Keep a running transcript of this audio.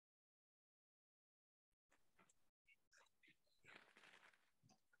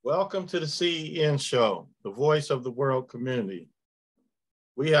Welcome to the CEN show, the voice of the world community.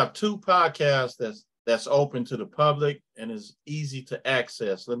 We have two podcasts that's open to the public and is easy to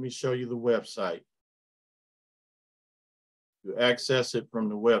access. Let me show you the website. You access it from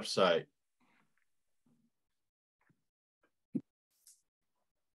the website.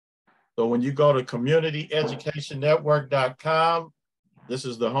 So when you go to communityeducationnetwork.com, this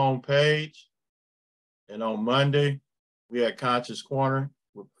is the home page. And on Monday, we had Conscious Corner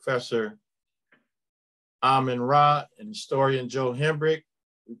with Professor Amin Ra and historian Joe Hembrick.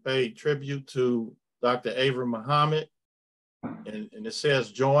 We paid tribute to Dr. Avra Muhammad. And it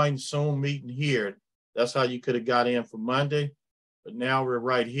says join Zoom meeting here. That's how you could have got in for Monday. But now we're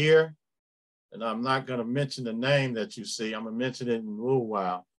right here. And I'm not going to mention the name that you see. I'm going to mention it in a little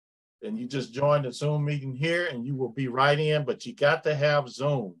while. And you just join the Zoom meeting here and you will be right in, but you got to have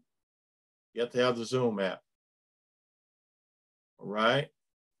Zoom. You have to have the Zoom app. All right.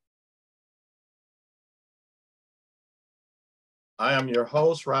 I am your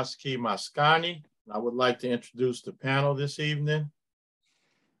host, Rasaki Maskani. I would like to introduce the panel this evening.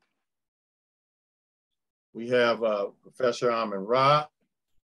 We have Professor Amin Ra.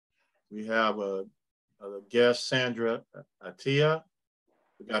 We have a guest, Sandra Atia.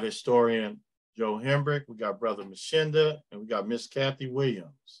 We got historian Joe Hembrick. We got Brother Mashinda, and we got Miss Kathy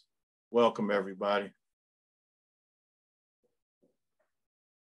Williams. Welcome, everybody.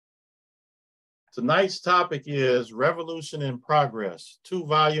 Tonight's topic is Revolution in Progress, 2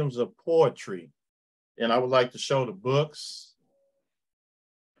 volumes of poetry. And I would like to show the books.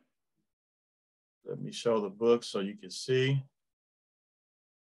 Let me show the books so you can see.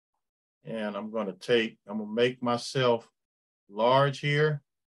 And I'm gonna make myself large here.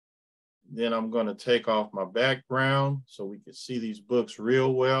 Then I'm gonna take off my background so we can see these books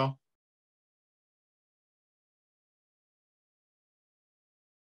real well.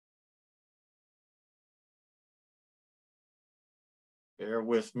 Bear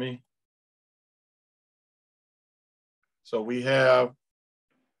with me. So we have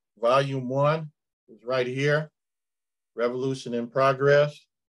volume 1 is right here, Revolution in Progress,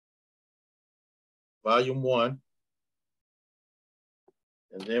 volume 1.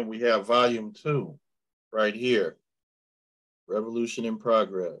 And then we have volume 2 right here, Revolution in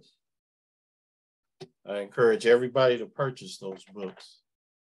Progress. I encourage everybody to purchase those books.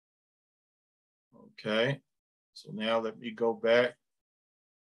 Okay, so now let me go back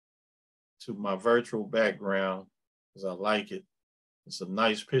to my virtual background because I like it. It's a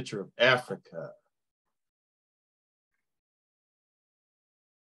nice picture of Africa.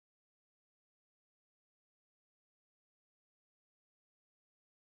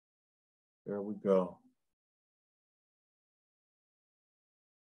 There we go.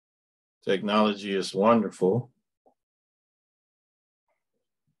 Technology is wonderful.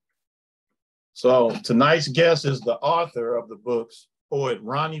 So tonight's guest is the author of the books, poet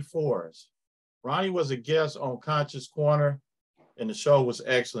Ronnie Forrest. Ronnie was a guest on Conscious Corner, and the show was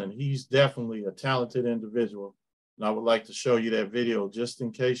excellent. He's definitely a talented individual. And I would like to show you that video just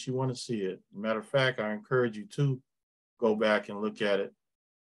in case you want to see it. Matter of fact, I encourage you to go back and look at it.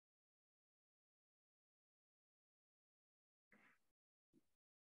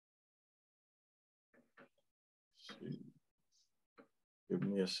 Give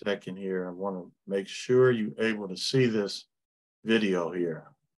me a second here. I want to make sure you're able to see this video here.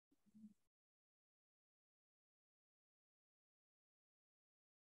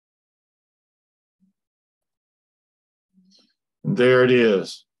 And there it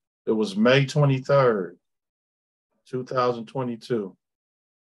is. It was May 23rd, 2022.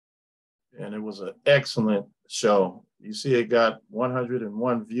 And it was an excellent show. You see it got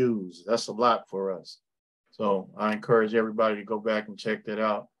 101 views. That's a lot for us. So I encourage everybody to go back and check that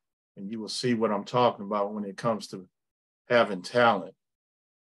out. And you will see what I'm talking about when it comes to having talent.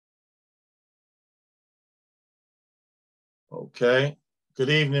 Okay.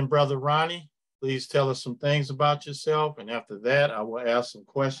 Good evening, Brother Ronnie. Please tell us some things about yourself. And after that, I will ask some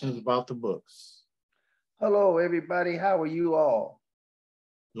questions about the books. Hello, everybody. How are you all?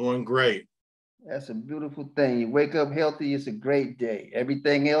 Doing great. That's a beautiful thing. You wake up healthy, it's a great day.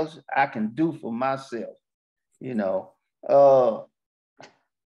 Everything else I can do for myself. You know,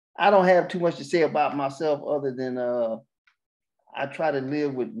 I don't have too much to say about myself other than I try to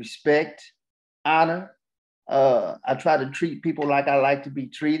live with respect, honor. I try to treat people like I like to be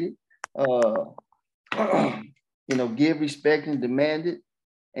treated. You know, give respect and demand it.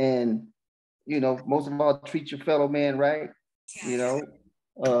 And, you know, most of all, treat your fellow man right, you know,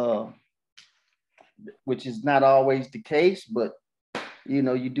 which is not always the case, but, you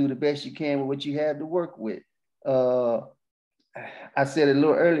know, you do the best you can with what you have to work with. I said a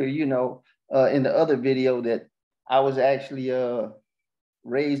little earlier, in the other video that I was actually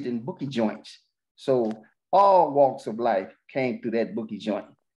raised in bookie joints. So all walks of life came through that bookie joint.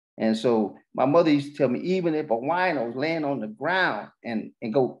 And so my mother used to tell me, even if a wino's laying on the ground and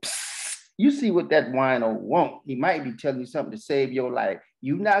go, psst, you see what that wino want. He might be telling you something to save your life.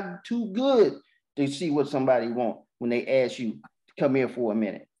 You're not too good to see what somebody want when they ask you to come here for a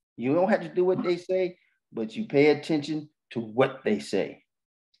minute. You don't have to do what they say, but you pay attention to what they say.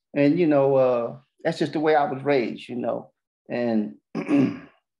 And, that's just the way I was raised, And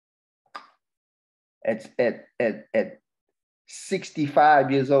at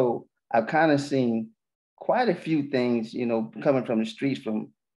 65 years old, I've kind of seen quite a few things, coming from the streets,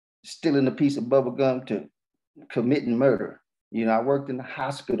 from stealing a piece of bubble gum to committing murder. I worked in the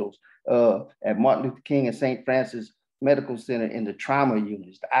hospitals at Martin Luther King and St. Francis Medical Center in the trauma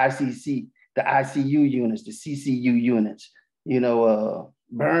units, the ICU units, the CCU units,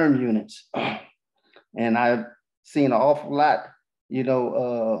 burn units. And I've seen an awful lot,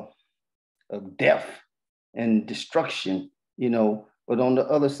 of death and destruction, but on the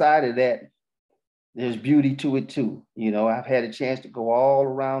other side of that, there's beauty to it too. I've had a chance to go all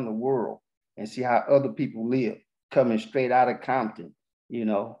around the world and see how other people live, coming straight out of Compton. I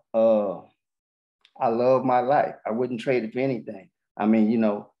love my life. I wouldn't trade it for anything. I mean,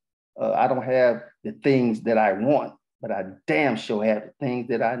 I don't have the things that I want, but I damn sure have the things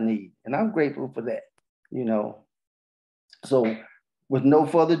that I need. And I'm grateful for that, So with no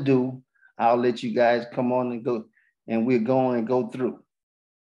further ado, I'll let you guys come on and go, and we're going and go through.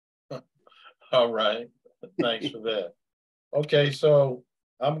 All right. Thanks for that. Okay, so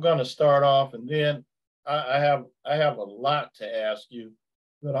I'm going to start off, and then I have a lot to ask you,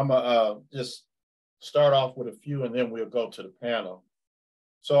 but I'm gonna just start off with a few, and then we'll go to the panel.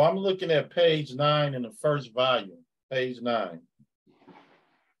 So I'm looking at page 9 in the first volume, page 9,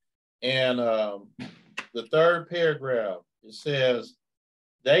 and the third paragraph. It says,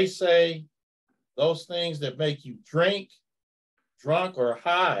 "They say those things that make you drink, drunk, or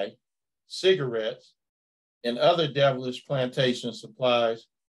high, cigarettes, and other devilish plantation supplies,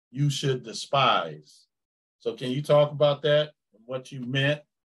 you should despise." So can you talk about that and what you meant?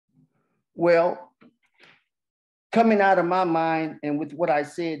 Well, coming out of my mind and with what I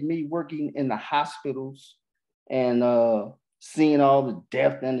said, me working in the hospitals and seeing all the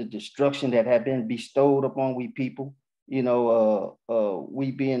death and the destruction that had been bestowed upon we people,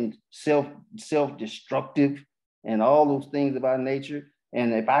 we being self-destructive and all those things about nature.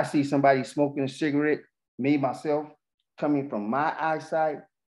 And if I see somebody smoking a cigarette, me, myself, coming from my eyesight,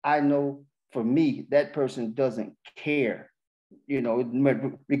 I know for me, that person doesn't care.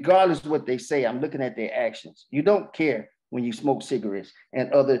 Regardless of what they say, I'm looking at their actions. You don't care when you smoke cigarettes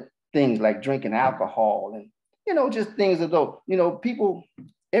and other things like drinking alcohol and, just things of those, people,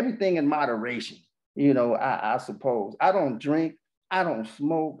 everything in moderation, I suppose. I don't drink, I don't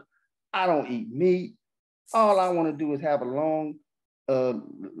smoke, I don't eat meat. All I want to do is have a long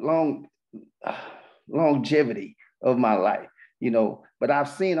longevity of my life, but I've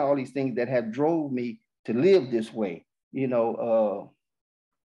seen all these things that have drove me to live this way.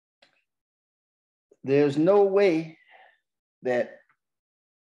 There's no way that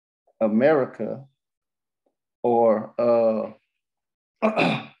America or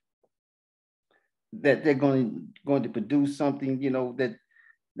that they're going to produce something,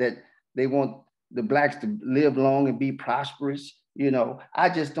 that they want the blacks to live long and be prosperous. I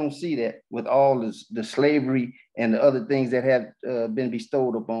just don't see that with all the slavery and the other things that have been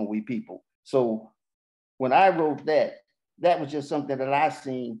bestowed upon we people. So when I wrote that was just something that I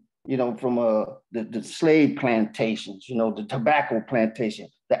seen, from the slave plantations, the tobacco plantation,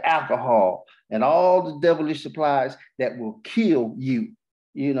 the alcohol, and all the devilish supplies that will kill you,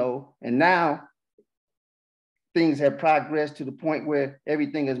 and now things have progressed to the point where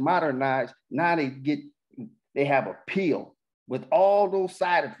everything is modernized. Now they have a pill with all those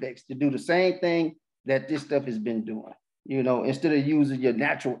side effects to do the same thing that this stuff has been doing, instead of using your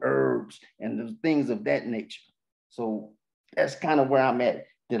natural herbs and the things of that nature. So that's kind of where I'm at.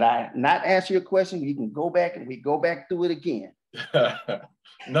 Did I not answer your question? You can go back and we go back through it again.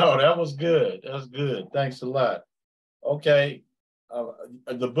 No, that was good. That's good. Thanks a lot. Okay.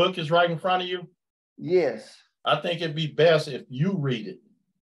 The book is right in front of you? Yes. I think it'd be best if you read it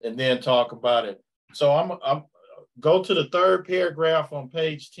and then talk about it. So I'm go to the third paragraph on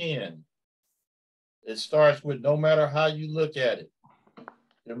page 10. It starts with, "No matter how you look at it."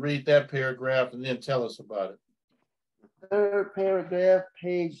 And read that paragraph and then tell us about it. Third paragraph,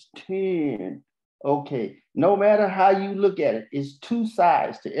 page 10. Okay. No matter how you look at it, it's two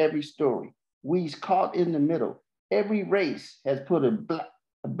sides to every story. We's caught in the middle. Every race has put a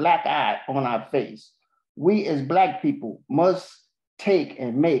black eye on our face. We as Black people must take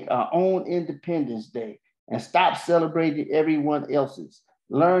and make our own Independence Day and stop celebrating everyone else's.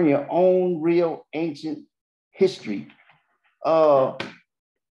 Learn your own real ancient history. All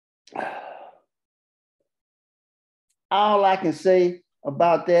I can say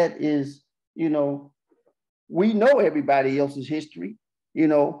about that is, you know, we know everybody else's history. You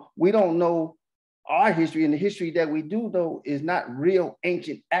know, we don't know our history, and the history that we do know is not real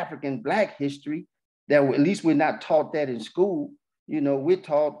ancient African Black history. That at least we're not taught that in school. You know, we're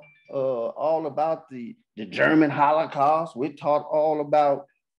taught all about the German Holocaust. We're taught all about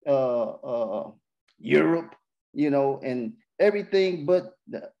Europe, you know, and everything but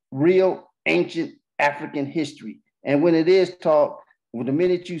the real ancient African history. And when it is taught, well, the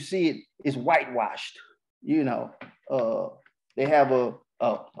minute you see it, it's whitewashed. You know, they have a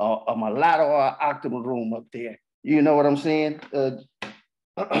mulatto or an octagon room up there. You know what I'm saying?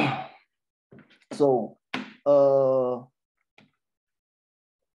 So,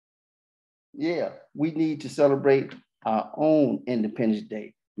 yeah, we need to celebrate our own Independence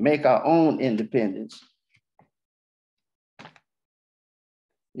Day, make our own independence.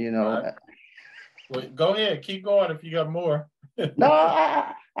 You know. Right. Well, go ahead, keep going if you got more. No,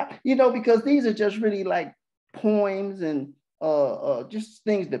 you know, because these are just really like poems and just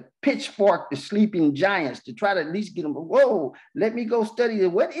things to pitchfork the sleeping giants to try to at least get them. Whoa, let me go study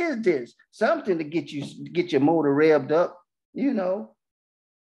it. What is this? Something to get your motor revved up. You know.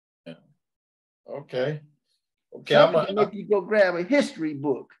 Yeah. Okay. Something to make you go grab a history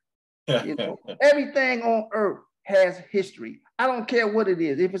book. You know, everything on earth has history. I don't care what it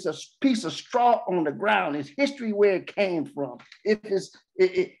is. If it's a piece of straw on the ground, it's history where it came from. If it's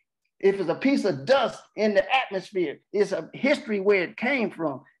a piece of dust in the atmosphere, it's a history where it came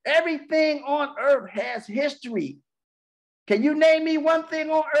from. Everything on earth has history. Can you name me one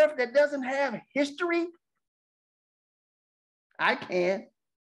thing on earth that doesn't have history? I can.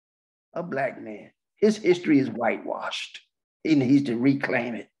 A Black man. His history is whitewashed. He needs to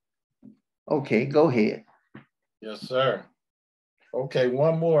reclaim it. Okay, go ahead. Yes, sir. Okay,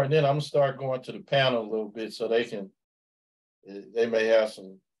 one more, and then I'm gonna start going to the panel a little bit so they may have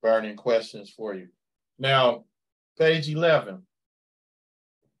some burning questions for you. Now, page 11.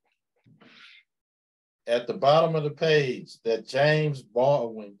 At the bottom of the page, that James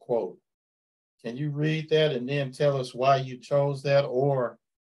Baldwin quote. Can you read that and then tell us why you chose that, or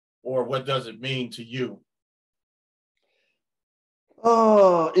what does it mean to you?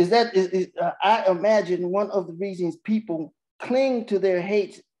 Oh, I imagine one of the reasons people cling to their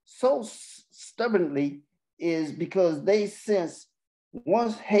hate so stubbornly is because they sense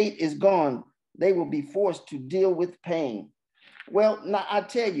once hate is gone, they will be forced to deal with pain. Well, now I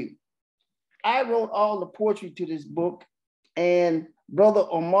tell you, I wrote all the poetry to this book, and Brother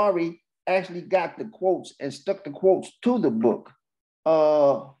Omari actually got the quotes and stuck the quotes to the book.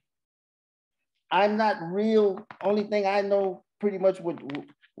 I'm not real, only thing I know pretty much what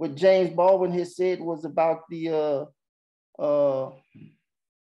James Baldwin has said was about the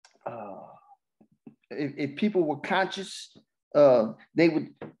if people were conscious, they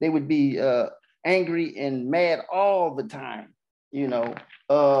would be angry and mad all the time, you know.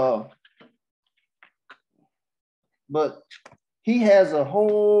 But he has a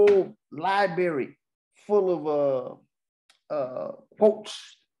whole library full of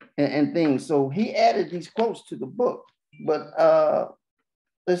quotes and things. So he added these quotes to the book. But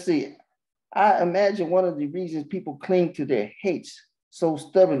let's see, I imagine one of the reasons people cling to their hates so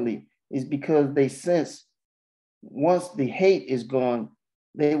stubbornly is because they sense once the hate is gone,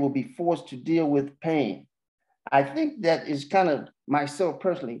 they will be forced to deal with pain. I think that is kind of myself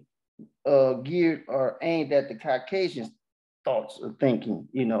personally geared or aimed at the Caucasians' thoughts of thinking,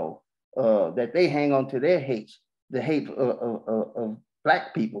 you know, that they hang on to their hates, the hate of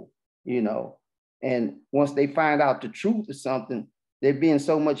Black people, you know. And once they find out the truth of something, they're being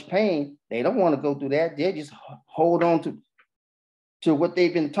so much pain, they don't want to go through that. They just hold on to what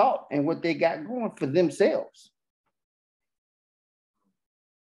they've been taught and what they got going for themselves.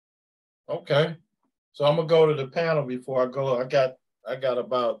 Okay. So I'm gonna go to the panel before I go. I got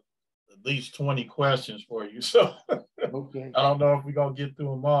about at least 20 questions for you. So okay. I don't know if we're gonna get through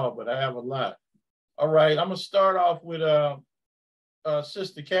them all, but I have a lot. All right, I'm gonna start off with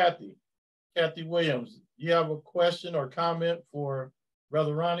Sister Kathy Williams. You have a question or comment for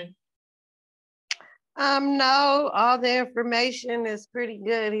Brother Ronnie? No, all the information is pretty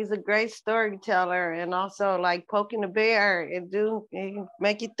good. He's a great storyteller, and also like poking the bear, it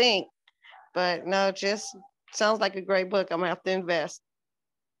make you think. But no, just sounds like a great book. I'm gonna have to invest.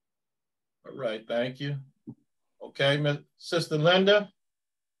 All right, thank you. Okay, Sister Linda.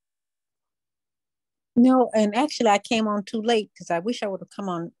 No, and actually I came on too late because I wish I would have come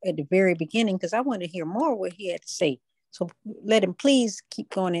on at the very beginning because I want to hear more what he had to say. So let him please keep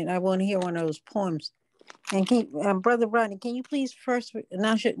going in. I want to hear one of those poems. And Brother Ronnie, can you please first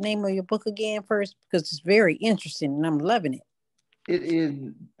announce the name of your book again first? Because it's very interesting and I'm loving it. It is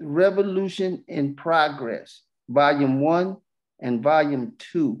Revolution in Progress, Volume 1 and Volume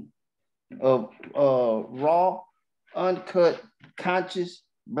 2 of raw, uncut, conscious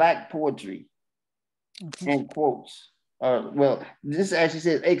Black poetry. Okay. And quotes. Well, this actually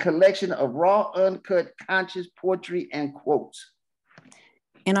says a collection of raw, uncut, conscious poetry and quotes.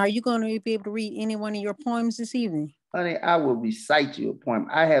 And are you going to be able to read any one of your poems this evening? Honey, I will recite you a poem.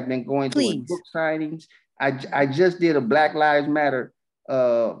 I have been going to book signings. I just did a Black Lives Matter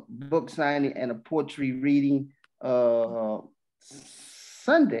book signing and a poetry reading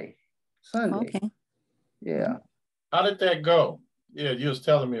Sunday. Okay. Yeah. How did that go? Yeah, you was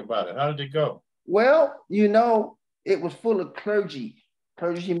telling me about it. How did it go? Well, you know, it was full of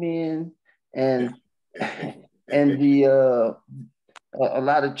clergymen, and and a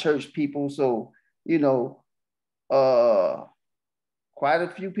lot of church people. So, you know, quite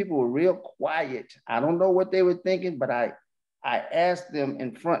a few people were real quiet. I don't know what they were thinking, but I asked them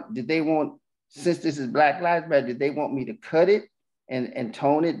in front, did they want, since this is Black Lives Matter, did they want me to cut it and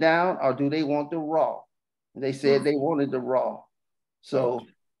tone it down, or do they want the raw? And they said they wanted the raw. So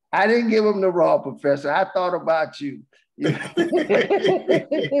I didn't give them the raw, Professor. I thought about you. I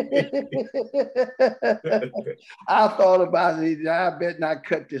thought about it. I bet not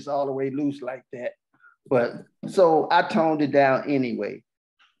cut this all the way loose like that. But so I toned it down anyway.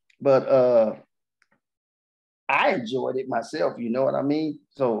 But I enjoyed it myself, you know what I mean?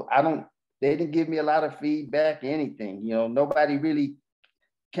 So they didn't give me a lot of feedback, anything. You know, nobody really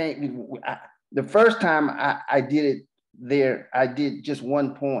came. The first time I did it there, I did just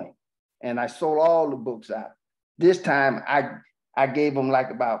one poem and I sold all the books out. This time I gave them like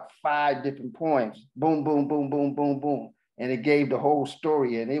about 5 different poems. Boom, boom, boom, boom, boom, boom. And it gave the whole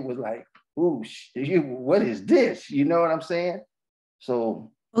story. And it was like, ooh, what is this? You know what I'm saying?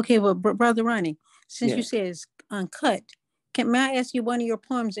 So. Okay, well, Brother Ronnie, since you said it's uncut, may I ask you one of your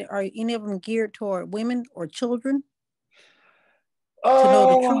poems, are any of them geared toward women or children? To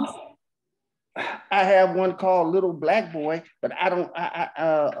know the truth? I have one called Little Black Boy, but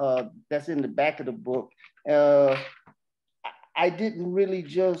that's in the back of the book. I didn't really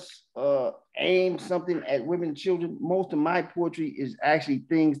just aim something at women and children. Most of my poetry is actually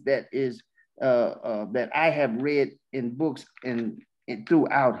things that I have read in books and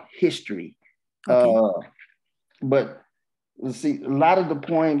throughout history. Okay. But let's see, a lot of the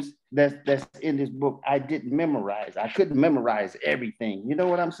poems that's in this book, I didn't memorize. I couldn't memorize everything. You know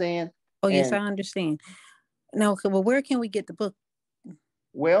what I'm saying? Oh, yes, I understand. Now, well, where can we get the book?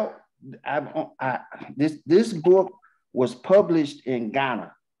 Well, this book was published in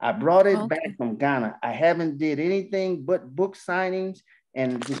Ghana. I brought it back from Ghana. I haven't did anything but book signings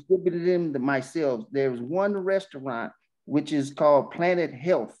and distributed them to myself. There's one restaurant, which is called Planet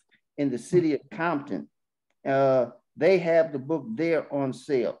Health in the city of Compton. They have the book there on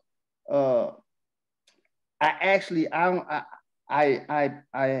sale. I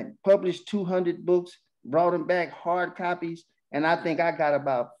published 200 books, brought them back hard copies, and I think I got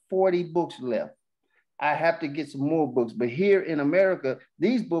about 40 books left. I have to get some more books, but here in America,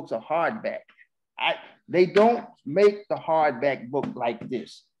 these books are hardback. They don't make the hardback book like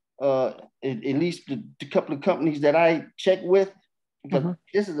this. At least the couple of companies that I check with, because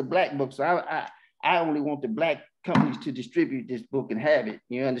this is a Black book, so I only want the Black companies to distribute this book and have it.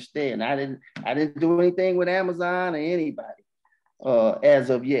 You understand? I didn't do anything with Amazon or anybody as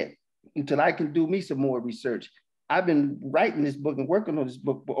of yet, until I can do me some more research. I've been writing this book and working on this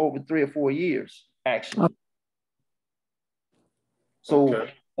book for over 3 or 4 years, actually. So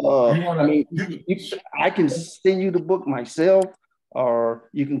I can send you the book myself, or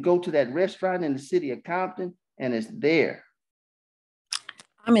you can go to that restaurant in the city of Compton and it's there.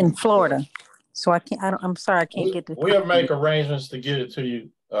 I'm in Florida, so I'm sorry, I can't get the. We'll make arrangements to get it to you,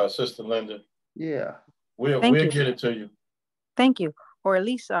 Sister Linda. Yeah. We'll get it to you. Thank you. Or at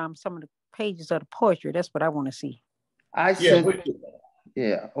least some of the pages of the poetry. That's what I want to see. Okay.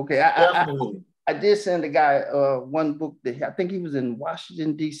 I did send a guy one book that I think he was in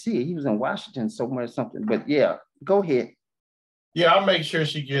Washington, D.C. He was in Washington somewhere or something. But yeah, go ahead. Yeah, I'll make sure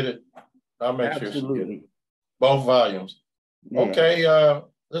she get it. I'll make sure she get it. Both volumes. Yeah. Okay,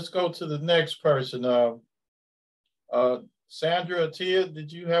 let's go to the next person. Sandra Tia,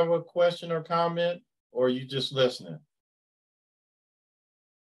 did you have a question or comment, or are you just listening?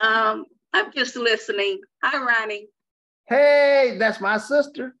 I'm just listening. Hi, Ronnie. Hey, that's my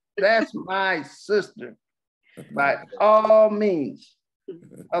sister. That's my sister. By all means.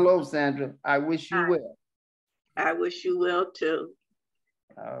 Hello, Sandra. I wish you Hi. well. I wish you well too.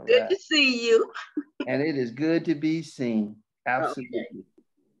 All Good right. to see you. And it is good to be seen. Absolutely. Okay.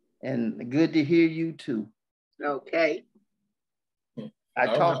 And good to hear you too. Okay. I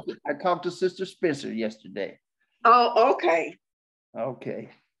talked to Sister Spencer yesterday. Oh, okay. Okay.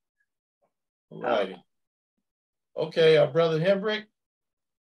 All right. Okay, our brother Hendrick.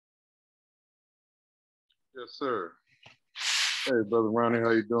 Yes, sir. Hey, brother Ronnie,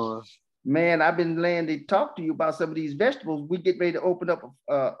 how you doing? Man, I've been laying to talk to you about some of these vegetables. We get ready to open up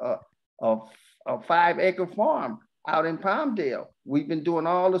a 5-acre farm out in Palmdale. We've been doing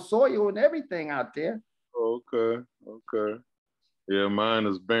all the soil and everything out there. Okay, okay. Yeah, mine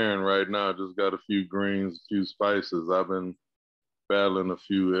is barren right now. Just got a few greens, a few spices. I've been battling a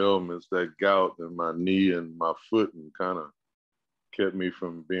few ailments, that gout in my knee and my foot, and kind of kept me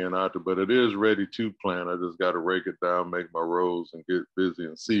from being out there. But it is ready to plant. I just got to rake it down, make my rows, and get busy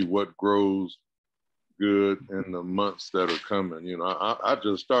and see what grows good in the months that are coming. You know, I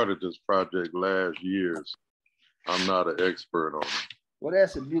just started this project last year. So I'm not an expert on it. Well,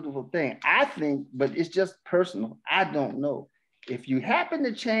 that's a beautiful thing. I think, but it's just personal. I don't know. If you happen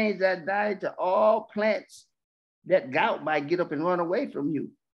to change that diet to all plants, that gout might get up and run away from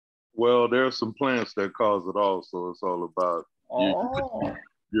you. Well, there are some plants that cause it also. It's all about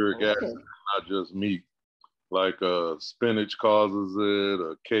uric acid, not just meat. Like spinach causes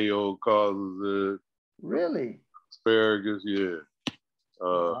it, kale causes it. Really? Asparagus, yeah.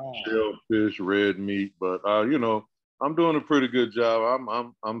 Shellfish, red meat. But you know, I'm doing a pretty good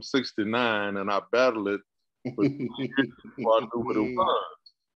job. I'm 69 and I battle it before I knew what it was.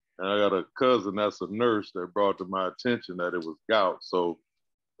 And I got a cousin that's a nurse that brought to my attention that it was gout. So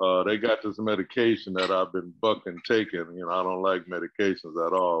they got this medication that I've been bucking taking. You know, I don't like medications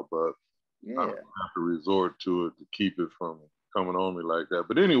at all, but I have to resort to it to keep it from coming on me like that.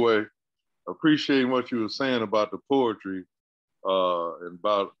 But anyway, appreciating what you were saying about the poetry and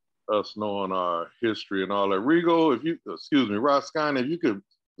about us knowing our history and all that. Rigo, if you, excuse me, Roscon, if you could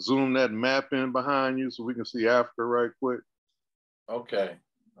zoom that map in behind you so we can see Africa right quick. Okay.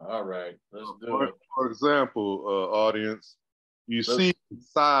 All right. Let's do it. For example, audience, you see the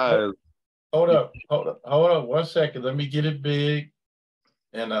size. Hold up 1 second. Let me get it big.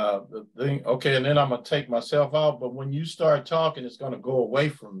 And the thing, okay, and then I'm gonna take myself out. But when you start talking, it's gonna go away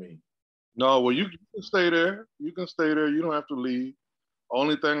from me. No, well, you can stay there. You can stay there. You don't have to leave.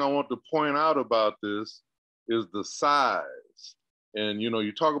 Only thing I want to point out about this is the size. And you know,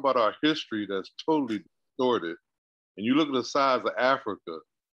 you talk about our history that's totally distorted. And you look at the size of Africa,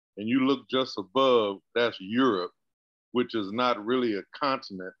 and you look just above, that's Europe, which is not really a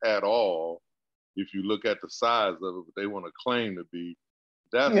continent at all. If you look at the size of it, but they want to claim to be.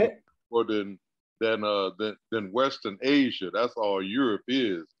 That's more than Western Asia. That's all Europe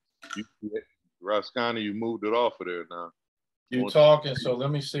is. Rascani, you moved it off of there now. You're talking, so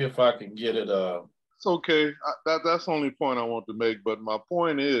let me see if I can get it. It's okay. That's the only point I want to make. But my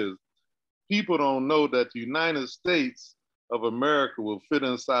point is, people don't know that the United States of America will fit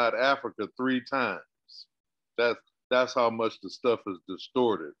inside Africa 3 times. That's how much the stuff is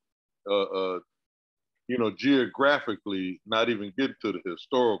distorted. You know, geographically, not even get to the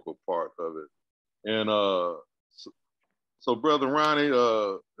historical part of it. And so Brother Ronnie,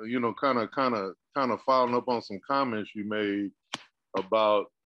 you know, kind of following up on some comments you made about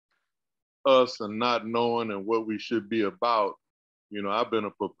us and not knowing and what we should be about. You know, I've been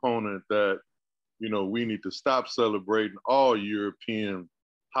a proponent that, you know, we need to stop celebrating all European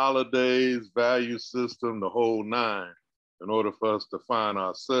holidays, value system, the whole 9, in order for us to find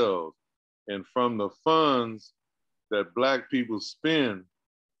ourselves. And from the funds that Black people spend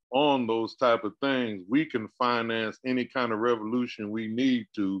on those type of things, we can finance any kind of revolution we need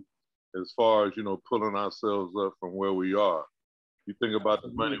to, as far as, you know, pulling ourselves up from where we are. You think about the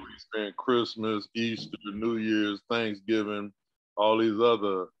money we spend Christmas, Easter, New Year's, Thanksgiving, all these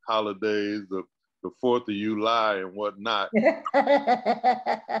other holidays, the 4th of July and whatnot.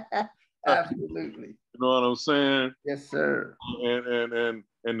 Absolutely. You know what I'm saying? Yes, sir.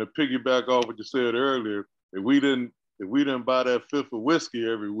 And to piggyback off what you said earlier, if we didn't buy that 5th of whiskey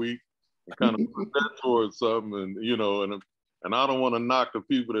every week and kind of put that towards something, and you know, and I don't want to knock the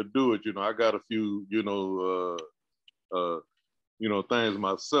people that do it. You know, I got a few, you know, things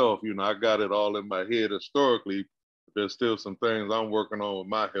myself. You know, I got it all in my head historically. But there's still some things I'm working on with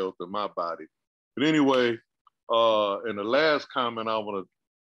my health and my body. But anyway, in the last comment,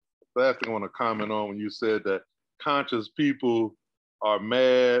 last thing I want to comment on when you said that conscious people are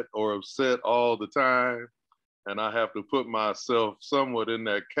mad or upset all the time, and I have to put myself somewhat in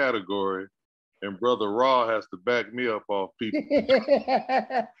that category. And Brother Raw has to back me up off people.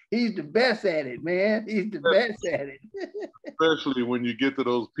 He's the best at it, man. He's the best at it. Especially when you get to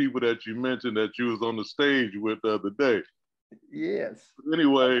those people that you mentioned that you was on the stage with the other day. Yes.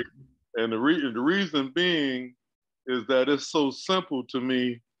 Anyway, and the reason being is that it's so simple to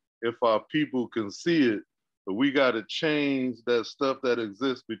me if our people can see it, but we got to change that stuff that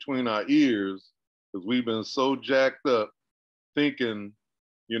exists between our ears because we've been so jacked up thinking,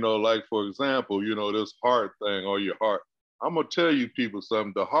 you know, like for example, you know, this heart thing or your heart. I'm gonna tell you people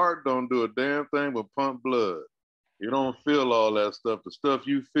something. The heart don't do a damn thing but pump blood. You don't feel all that stuff. The stuff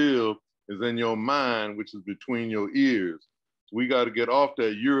you feel is in your mind, which is between your ears. So we got to get off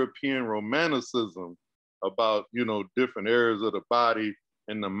that European romanticism about, you know, different areas of the body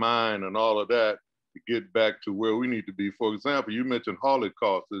and the mind and all of that to get back to where we need to be. For example, you mentioned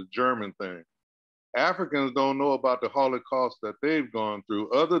Holocaust, this German thing. Africans don't know about the Holocaust that they've gone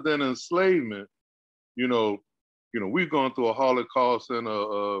through, other than enslavement. You know, we've gone through a Holocaust in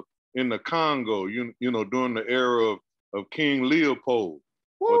the Congo. You know, during the era of King Leopold,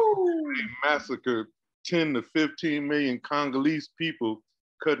 they massacred 10 to 15 million Congolese people,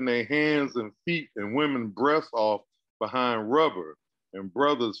 cutting their hands and feet and women breasts off behind rubber, and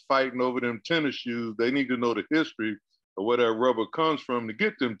brothers fighting over them tennis shoes. They need to know the history of where that rubber comes from to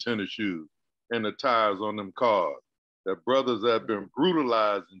get them tennis shoes and the tires on them cars. That brothers have been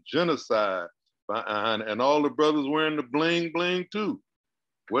brutalized and genocide behind, and all the brothers wearing the bling bling too.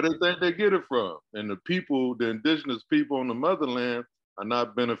 Where do they think they get it from? And the people, the indigenous people on the motherland, are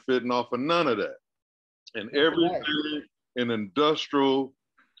not benefiting off of none of that. And everything in the industrial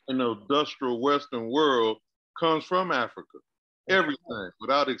Western world comes from Africa. Everything,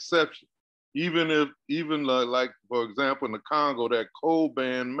 without exception. Even like for example, in the Congo, that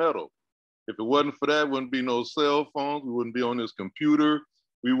cobalt metal. If it wasn't for that, wouldn't be no cell phones. We wouldn't be on this computer.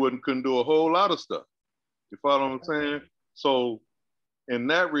 We couldn't do a whole lot of stuff. You follow what I'm saying? So in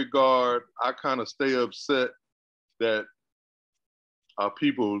that regard, I kind of stay upset that our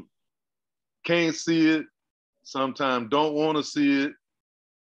people can't see it, sometimes don't want to see it.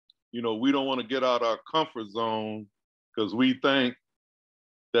 You know, we don't want to get out our comfort zone because we think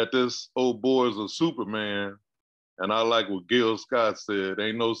that this old boy is a Superman. And I like what Gil Scott said,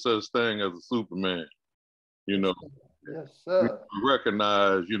 ain't no such thing as a Superman. You know, yes, sir. We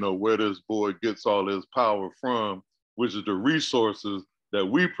recognize, you know, where this boy gets all his power from, which is the resources that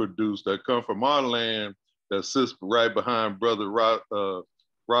we produce that come from our land that sits right behind Brother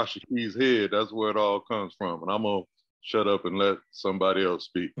Rashiki's head. That's where it all comes from. And I'm going to shut up and let somebody else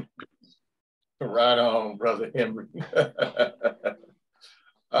speak. Right on, Brother Henry.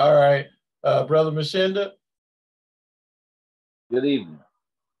 All right, Brother Mashinda. Good evening.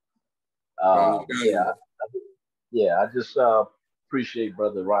 I just appreciate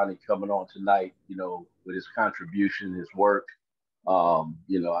Brother Ronnie coming on tonight, you know, with his contribution, his work.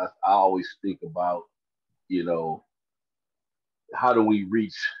 You know, I always think about, you know, how do we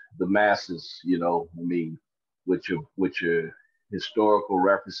reach the masses, you know, I mean, with your historical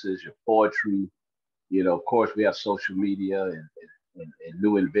references, your poetry, you know, of course we have social media and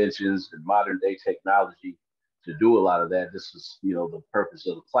new inventions and modern day technology to do a lot of that. This is, you know, the purpose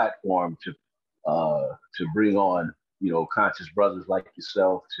of the platform to bring on, you know, conscious brothers like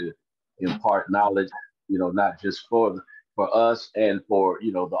yourself to impart knowledge, you know, not just for us and for,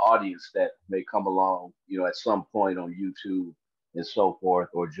 you know, the audience that may come along, you know, at some point on YouTube and so forth,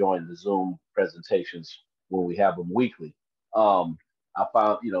 or join the Zoom presentations when we have them weekly. I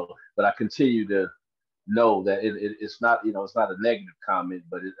found, you know, but I continue to know that it's not, you know, it's not a negative comment,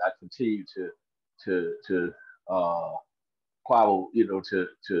 but I continue to quabble, you know,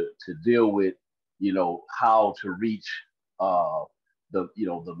 to deal with, you know, how to reach the, you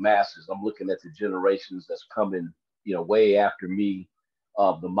know, the masses. I'm looking at the generations that's coming, you know, way after me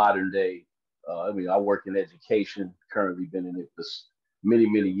of the modern day. I mean, I work in education, currently been in it for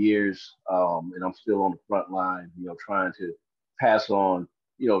many years, and I'm still on the front line, you know, trying to pass on,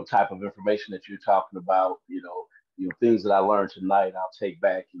 you know, type of information that you're talking about, you know, things that I learned tonight, I'll take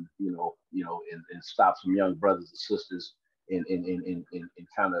back and, and stop some young brothers and sisters and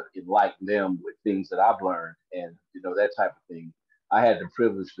kind of enlighten them with things that I've learned and, you know, that type of thing. I had the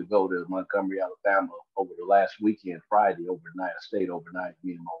privilege to go to Montgomery, Alabama over the last weekend, Friday overnight. I stayed overnight,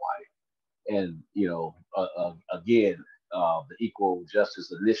 me and my wife. And, you know, again, the Equal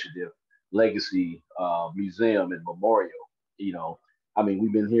Justice Initiative Legacy Museum and Memorial, you know, I mean,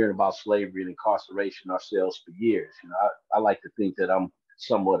 we've been hearing about slavery and incarceration ourselves for years. You know, I like to think that I'm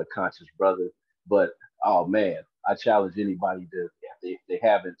somewhat a conscious brother, but oh man, I challenge anybody to they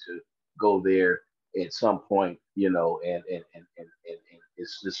having to go there at some point, you know, and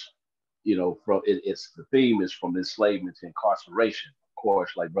it's just, you know, it's the theme is from enslavement to incarceration. Of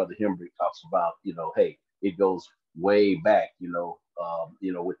course, like Brother Hembrick talks about, you know, hey, it goes way back, you know,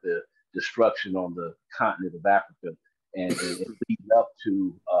 with the destruction on the continent of Africa, and it leading up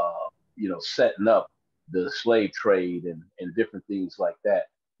to, you know, setting up the slave trade and different things like that.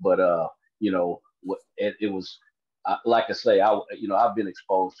 But you know, it was like I say, you know, I've been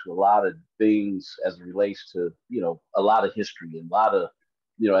exposed to a lot of things as it relates to, you know, a lot of history and a lot of,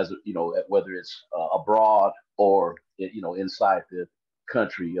 you know, as you know, whether it's abroad or, you know, inside the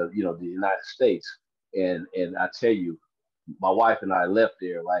country of, you know, the United States. And I tell you, my wife and I left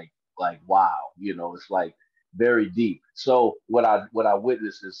there like wow, you know, it's like very deep. So what I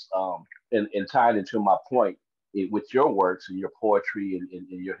witnessed is and tied into my point with your works and your poetry and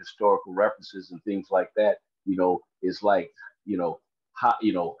your historical references and things like that, you know, is like, you know, how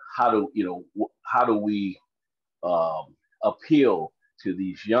do we appeal to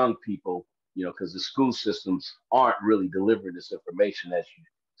these young people, you know, because the school systems aren't really delivering this information as you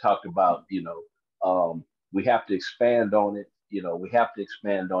talked about, you know. We have to expand on it, you know, we have to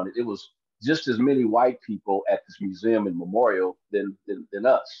expand on it. It was just as many white people at this museum and memorial than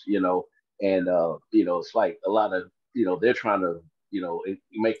us, you know, and you know, it's like a lot of, you know, they're trying to, you know,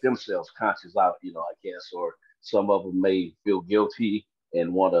 make themselves conscious out, you know, I guess, or some of them may feel guilty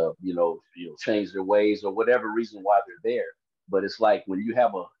and want to, change their ways or whatever reason why they're there. But it's like when you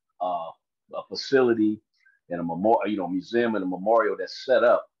have a facility and a memorial, you know, museum and a memorial that's set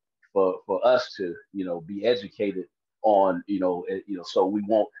up for us to, you know, be educated on, so we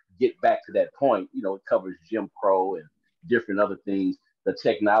won't get back to that point. You know, it covers Jim Crow and different other things. The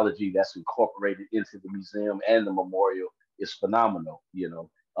technology that's incorporated into the museum and the memorial is phenomenal.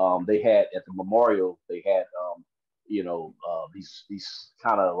 They had at the memorial, they had these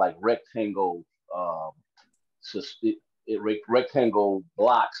kind of like rectangle rectangle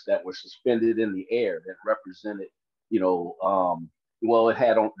blocks that were suspended in the air that represented, it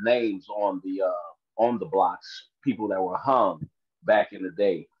had names on the blocks, people that were hung back in the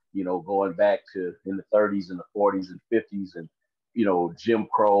day, going back to in the 30s and the 40s and 50s and, Jim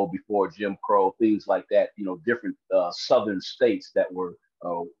Crow, before Jim Crow, things like that, different Southern states that were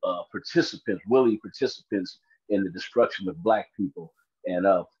willing participants in the destruction of Black people. And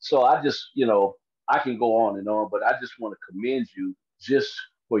so I just, I can go on and on, but I just want to commend you just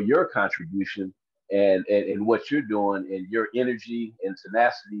for your contribution and what you're doing and your energy and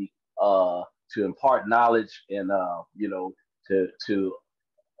tenacity to impart knowledge and, to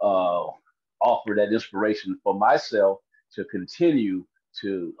offer that inspiration for myself to continue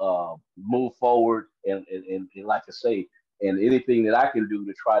to move forward and like I say, and anything that I can do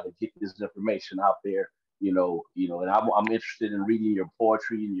to try to get this information out there, and I'm interested in reading your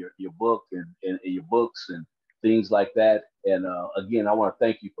poetry and your book and your books and things like that. And again, I want to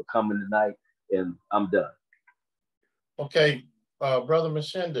thank you for coming tonight, and I'm done. Okay, Brother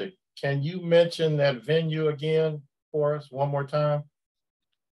Mashende, can you mention that venue again for us one more time?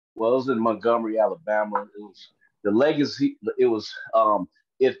 Well, it was in Montgomery, Alabama. It was the Legacy. It was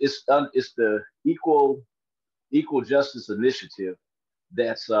it's the Equal Justice Initiative.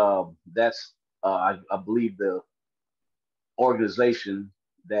 That's I believe the organization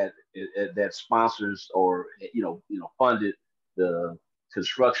that sponsors or funded the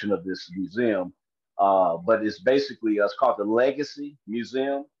construction of this museum. But it's basically it's called the Legacy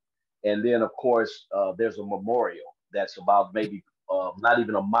Museum, and then of course there's a memorial that's about maybe not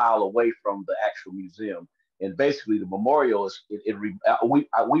even a mile away from the actual museum. And basically the memorial is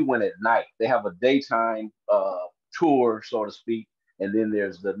we went at night. They have a daytime tour, so to speak, and then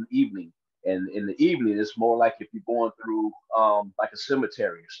there's the evening. And in the evening, it's more like if you're going through like a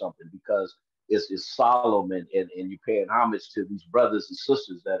cemetery or something, because it's solemn and you're paying homage to these brothers and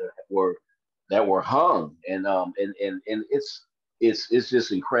sisters that were hung, and it's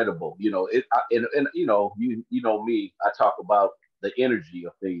just incredible. You know me, I talk about the energy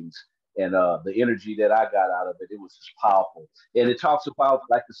of things, and the energy that I got out of it, it was just powerful. And it talks about,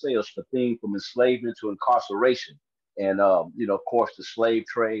 like I say, it's the thing from enslavement to incarceration, and of course the slave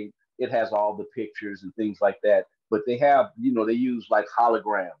trade. It has all the pictures and things like that. But they have, they use like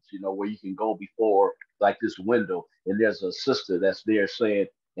holograms, where you can go before like this window, and there's a sister that's there saying,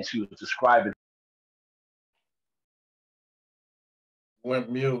 and she was describing.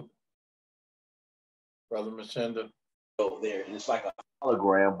 Went mute, Brother Mashende. Over there, and it's like a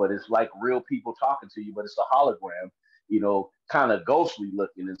hologram, but it's like real people talking to you, but it's a hologram, kind of ghostly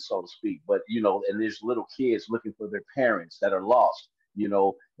looking, and so to speak. But and there's little kids looking for their parents that are lost,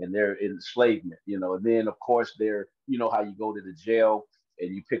 and they're in enslavement, and then of course they're, you know how you go to the jail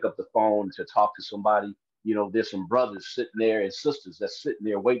and you pick up the phone to talk to somebody. You know, there's some brothers sitting there and sisters that's sitting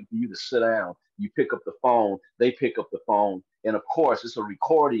there waiting for you to sit down. You pick up the phone, they pick up the phone, and of course it's a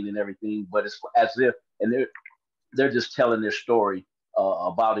recording and everything, but it's as if, and they're just telling their story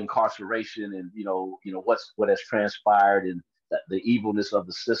about incarceration and what has transpired and the evilness of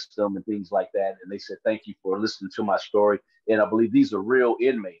the system and things like that. And they said, "Thank you for listening to my story." And I believe these are real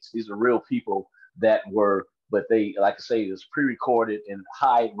inmates. These are real people that were, but they, like I say, it was pre-recorded in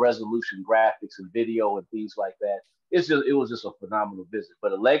high resolution graphics and video and things like that. It was just a phenomenal visit.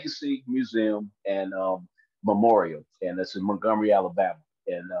 But a legacy museum and memorial, and that's in Montgomery, Alabama.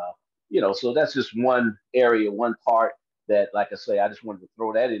 And so that's just one area, one part that, like I say, I just wanted to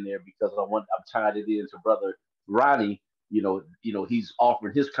throw that in there because I'm tying it into Brother Ronnie. He's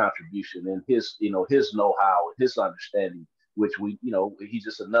offering his contribution and his know-how and his understanding, which he's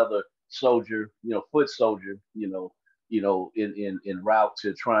just another soldier, foot soldier, in route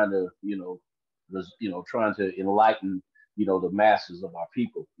to trying to, trying to enlighten, the masses of our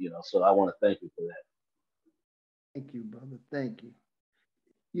people, So I want to thank you for that. Thank you, brother. Thank you.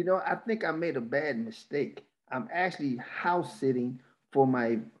 I think I made a bad mistake. I'm actually house sitting for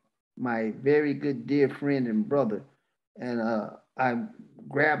my very good dear friend and brother. And I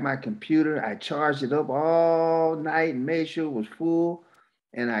grabbed my computer, I charged it up all night and made sure it was full.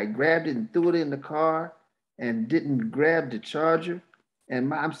 And I grabbed it and threw it in the car and didn't grab the charger.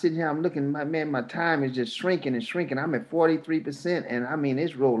 And I'm sitting here, I'm looking, my time is just shrinking and shrinking. I'm at 43%. And I mean,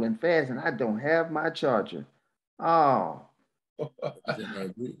 it's rolling fast and I don't have my charger. Oh. We'll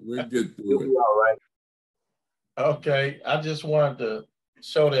get through You'll be all right. Okay, I just wanted to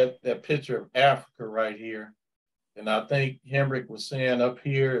show that picture of Africa right here. And I think Hendrik was saying up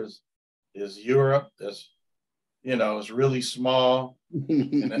here is Europe. That's, it's really small.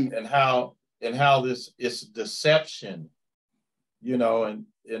 and how this is deception, and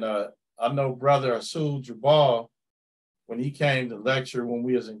I know Brother Asul Jabal, when he came to lecture when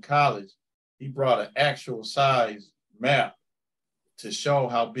we was in college, he brought an actual size map to show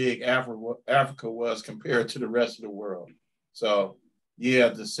how big Africa was compared to the rest of the world. So yeah,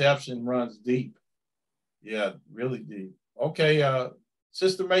 deception runs deep. Yeah, really deep. Okay,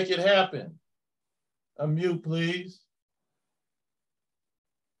 sister, make it happen. Unmute, please.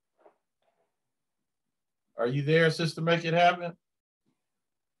 Are you there, sister? Make it happen.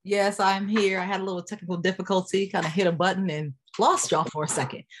 Yes, I'm here. I had a little technical difficulty, kind of hit a button and lost y'all for a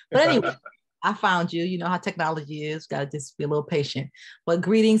second. But anyway, I found you. You know how technology is. Got to just be a little patient. But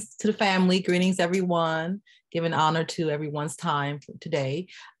greetings to the family. Greetings, everyone. Giving honor to everyone's time for today.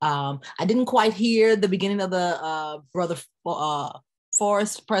 I didn't quite hear the beginning of the Brother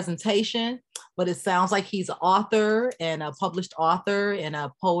Forrest presentation, but it sounds like he's an author and a published author and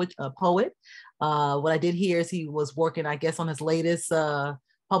a poet. What I did hear is he was working, I guess, on his latest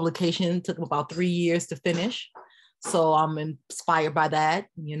publication. It took him about 3 years to finish. So I'm inspired by that.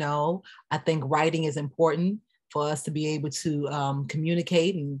 I think writing is important for us to be able to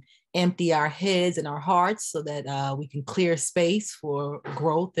communicate and empty our heads and our hearts so that we can clear space for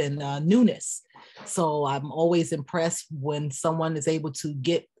growth and newness. So I'm always impressed when someone is able to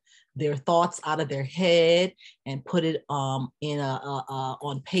get their thoughts out of their head and put it on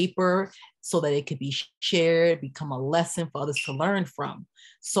paper so that it could be shared, become a lesson for others to learn from.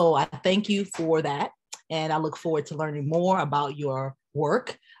 So I thank you for that. And I look forward to learning more about your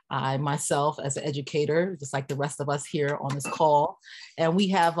work. I myself, as an educator, just like the rest of us here on this call, and we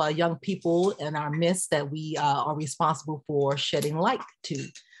have young people in our midst that we are responsible for shedding light to.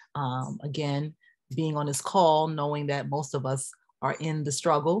 Again, being on this call, knowing that most of us are in the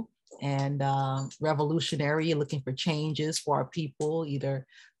struggle and revolutionary, looking for changes for our people, either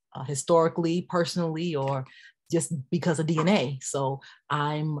historically, personally, or just because of DNA. So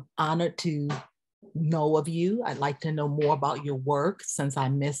I'm honored to know of you. I'd like to know more about your work since I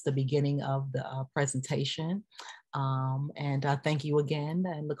missed the beginning of the presentation. And thank you again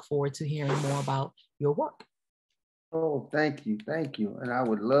and look forward to hearing more about your work. Oh, thank you. Thank you. And I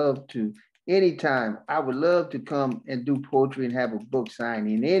would love to, anytime, I would love to come and do poetry and have a book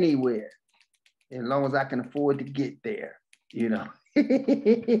signing anywhere, as long as I can afford to get there,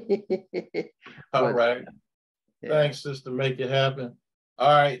 All right. Yeah. Thanks, sister. Make it happen. All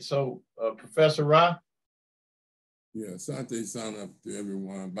right. So, Professor Ra. Yeah, Sante Sana to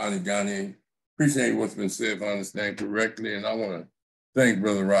everyone. Bani Ghani. Appreciate what's been said, if I understand correctly. And I want to thank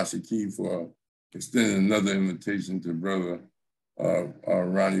Brother Rashid for extending another invitation to Brother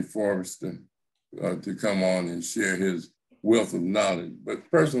Ronnie Forrest to come on and share his wealth of knowledge. But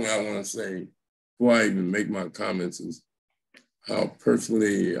personally, I want to say, before I even make my comments, is how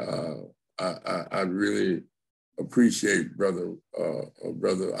personally I really appreciate brother,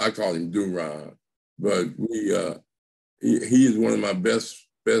 I call him Duron, but he is one of my best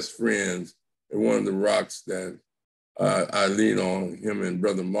friends and one of the rocks that I lean on. Him and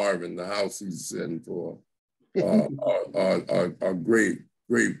Brother Marvin, the house he's sitting for, are great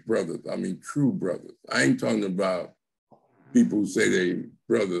brothers. I mean, true brothers. I ain't talking about people who say they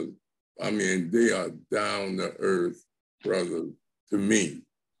brothers. I mean, they are down to earth brothers to me.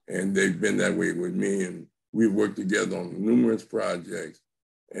 And they've been that way with me. And we've worked together on numerous projects.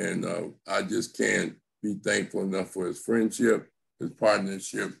 And I just can't be thankful enough for his friendship, his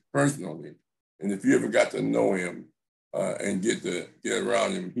partnership personally. And if you ever got to know him and get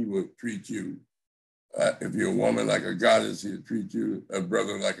around him, he will treat you. If you're a woman like a goddess, he'll treat you a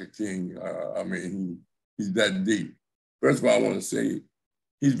brother like a king. I mean, he's that deep. First of all, I want to say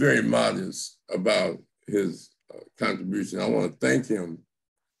he's very modest about his contribution. I want to thank him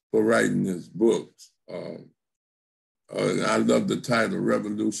for writing his books. And I love the title,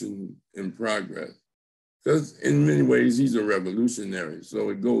 Revolution in Progress, because in many ways, he's a revolutionary. So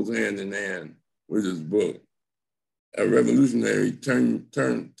it goes hand in hand with his book. A revolutionary, turn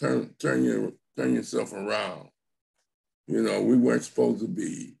yourself around. You know, we weren't supposed to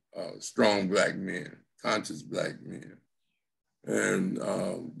be strong Black men, conscious Black men. And,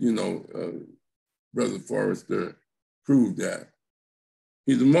 you know, Brother Forrester proved that.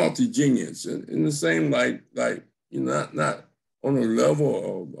 He's a multi-genius in the same like you know, not on a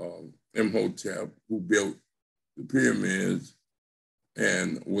level of Imhotep, who built the pyramids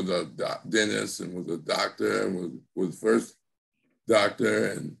and was a dentist and was a doctor and was first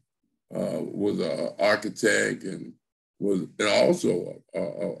doctor and was an architect and also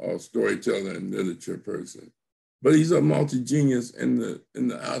a storyteller and literature person. But he's a multi-genius in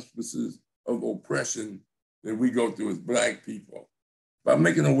the auspices of oppression that we go through as Black people by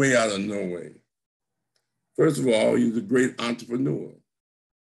making a way out of no way. First of all, he's a great entrepreneur.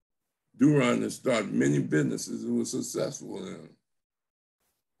 Duron has started many businesses and was successful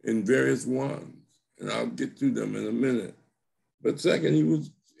in various ones, and I'll get to them in a minute. But second, he was,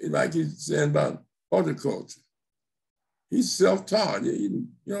 like he's saying about horticulture, he's self-taught. He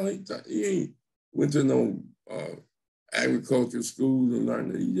ain't went to no agriculture school to learn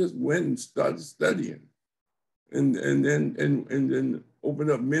it. He just went and started studying, and then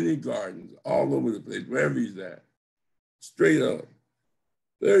opened up many gardens all over the place, wherever he's at, straight up.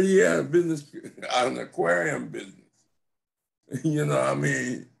 There he had a business, an aquarium business. You know, I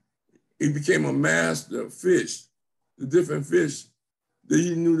mean, he became a master of fish, the different fish.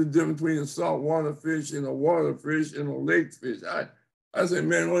 He knew the difference between a saltwater fish and a water fish and a lake fish. I said,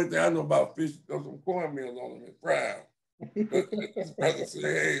 man, the only thing I know about fish is throw some cornmeal on them and fry them. His brother said,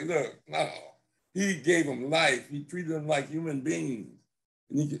 hey, look, no. He gave them life. He treated them like human beings.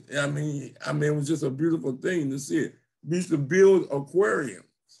 And I mean, it was just a beautiful thing to see it. We used to build aquariums,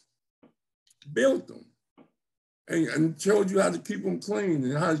 built them, and showed you how to keep them clean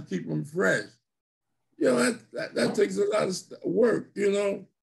and how to keep them fresh. You know, that takes a lot of work, you know?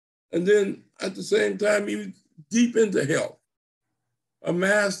 And then at the same time, he was deep into health, a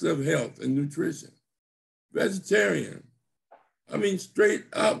master of health and nutrition, vegetarian. I mean, straight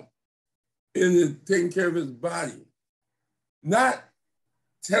up in taking care of his body, not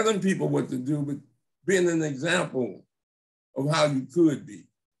telling people what to do, but being an example of how you could be.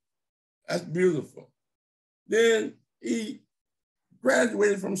 That's beautiful. Then he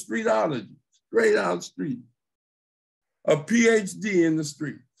graduated from streetology, straight out street, a PhD in the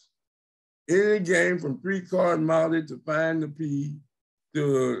streets. In the game from 3-card multi to find the P,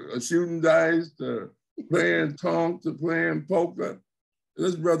 to shooting dice, to playing tonk, to playing poker.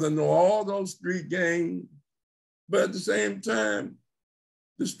 This brother know all those street games, but at the same time,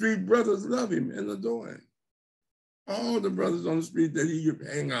 the street brothers love him and adore him. All the brothers on the street that he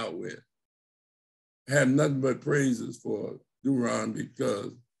hang out with have nothing but praises for Duron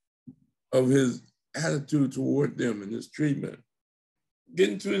because of his attitude toward them and his treatment.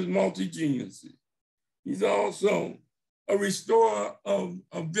 Getting to his multi-genius. He's also a restorer of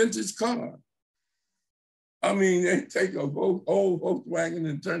vintage cars. I mean, they take a old Volkswagen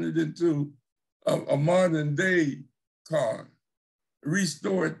and turn it into a modern day car,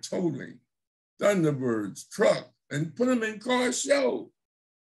 restore it totally, Thunderbirds, trucks, and put them in car shows.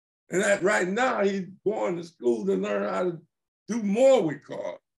 And that right now, he's going to school to learn how to do more with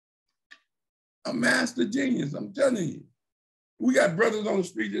cars. A master genius, I'm telling you. We got brothers on the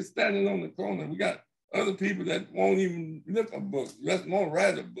street just standing on the corner. We got other people that won't even look a book, let alone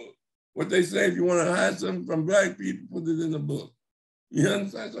write a book. What they say, if you want to hide something from Black people, put it in a book. You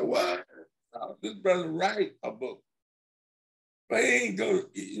understand? So what? This brother write a book. But he ain't go,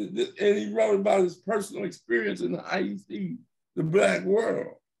 and he wrote about his personal experience in the IEC, the Black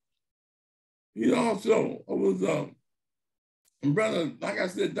world. He also was brother, like I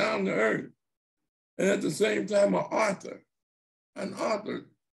said, down to earth. And at the same time, an author. An author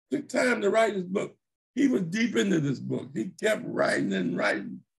took time to write his book. He was deep into this book. He kept writing and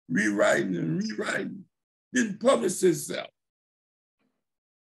writing, rewriting and rewriting. Didn't publish himself.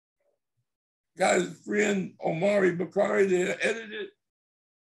 Got his friend Omari Bakari there, edited it,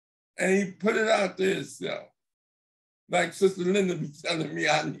 and he put it out there himself. Like Sister Linda be telling me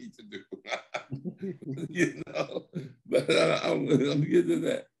I need to do. You know, but I'm gonna get to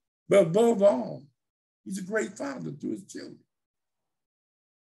that. But above all, he's a great father to his children.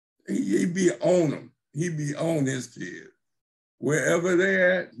 He be on them. He be on his kids. Wherever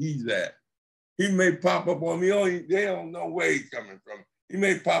they're at, he's at. He may pop up on me. They don't know where he's coming from. He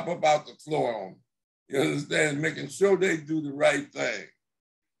may pop up out the floor on them. You understand? Making sure they do the right thing.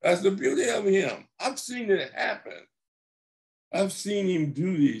 That's the beauty of him. I've seen it happen. I've seen him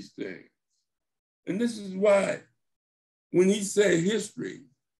do these things. And this is why when he said history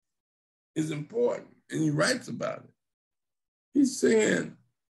is important and he writes about it, he's saying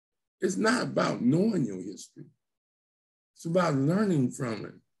it's not about knowing your history. It's about learning from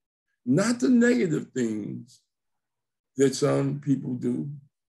it. Not the negative things that some people do,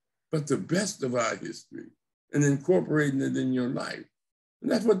 but the best of our history and incorporating it in your life. And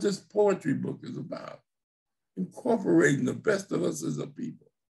that's what this poetry book is about. Incorporating the best of us as a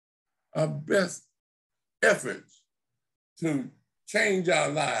people, our best efforts to change our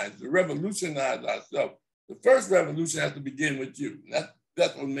lives, to revolutionize ourselves. The first revolution has to begin with you. And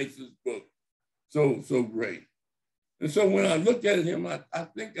that's what makes this book so great. And so when I look at him, I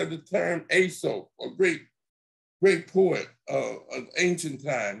think of the term Aesop, a great poet of ancient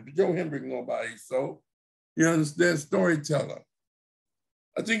times. Joe Hendrick know about Aesop. You understand, storyteller.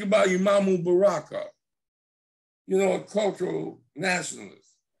 I think about Imamu Baraka, you know, a cultural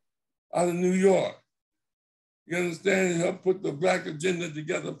nationalist out of New York. You understand, he helped put the Black agenda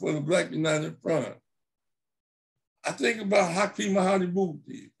together for the Black United Front. I think about Hakeem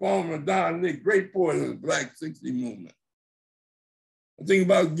Mahadi, former Don Nick, great poet of the Black 60 movement. I think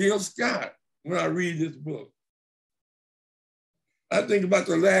about Gil Scott when I read this book. I think about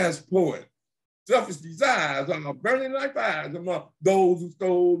the last poet. Selfish desires are burning like fires among those who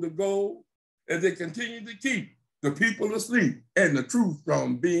stole the gold, as they continue to keep the people asleep and the truth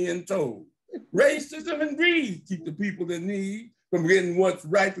from being told. Racism and greed keep the people in need from getting what's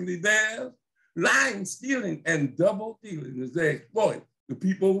rightfully theirs. Lying, stealing, and double dealing as they exploit the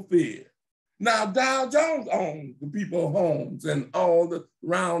people who fear. Now Dow Jones owns the people's homes and all the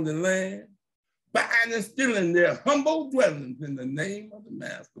surrounding land, buying and stealing their humble dwellings in the name of the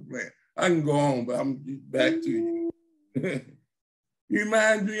master plan. I can go on, but I'm gonna get back to you. He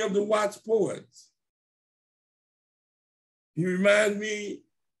reminds me of the Watts poets. He reminds me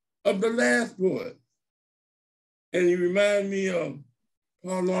of the last poet. And he reminds me of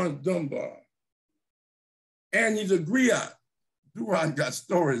Paul Laurence Dunbar. And he's a griot. Duran got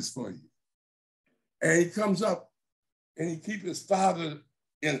stories for you. And he comes up and he keeps his father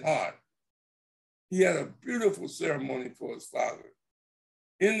in heart. He had a beautiful ceremony for his father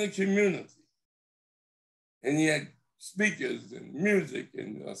in the community. And he had speakers and music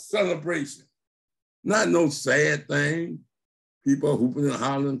and a celebration. Not no sad thing, people hooping and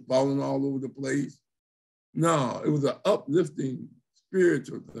hollering, falling all over the place. No, it was an uplifting,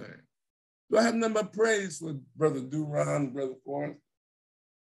 spiritual thing. So I have nothing but praise for Brother Duran, Brother Forrest.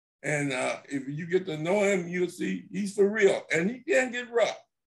 And if you get to know him, you'll see he's for real. And he can get rough.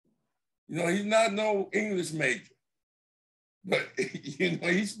 You know, he's not no English major. But, you know,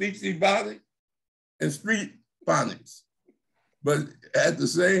 he speaks Ebonic and street phonics. But at the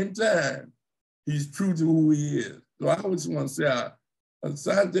same time, he's true to who he is. So I always want to say,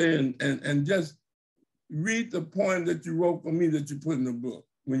 Asante, and just read the poem that you wrote for me that you put in the book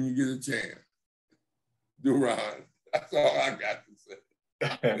when you get a chance. Duran, that's all I got to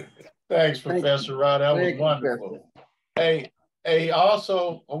say. Thanks, Professor Rod. That was wonderful. Hey,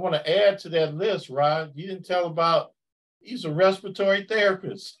 also, I want to add to that list, Rod. You didn't tell about, he's a respiratory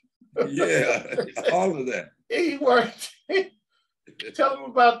therapist. Yeah, all of that. He worked. Tell him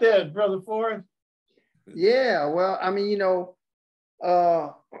about that, Brother Forrest. Yeah, well, I mean, you know,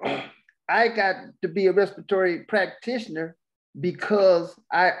 I got to be a respiratory practitioner because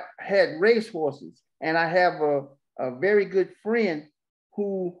I had racehorses, and I have a very good friend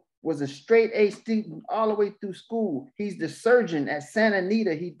who was a straight A student all the way through school. He's the surgeon at Santa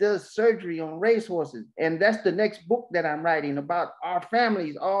Anita. He does surgery on racehorses. And that's the next book that I'm writing about our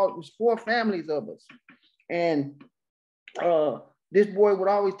families, all, it was 4 families of us. And this boy would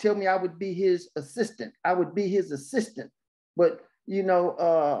always tell me I would be his assistant. I would be his assistant. But, you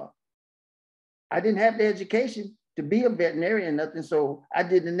know, I didn't have the education to be a veterinarian, nothing. So I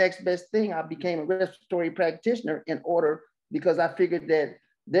did the next best thing. I became a respiratory practitioner in order, because I figured that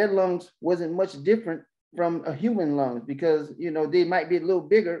their lungs wasn't much different from a human lungs, because, you know, they might be a little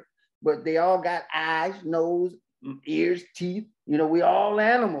bigger, but they all got eyes, nose, ears, teeth. You know, we all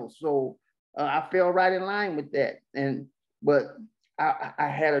animals. So I fell right in line with that. But I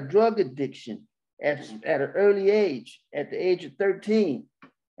had a drug addiction at an early age, at the age of 13.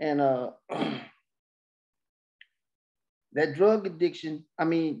 And that drug addiction, I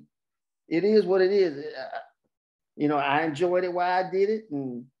mean, it is what it is. You know, I enjoyed it while I did it.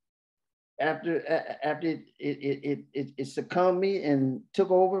 And after it succumbed me and took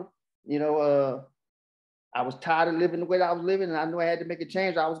over, you know, I was tired of living the way I was living, and I knew I had to make a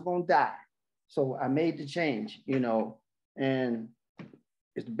change. I was going to die. So I made the change, you know, and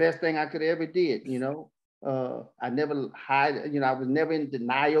it's the best thing I could ever did, you know. I never hide, you know, I was never in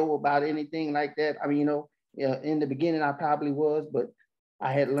denial about anything like that. I mean, you know, in the beginning I probably was, but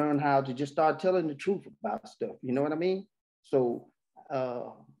I had learned how to just start telling the truth about stuff, you know what I mean? So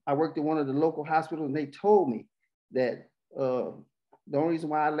I worked at one of the local hospitals, and they told me that the only reason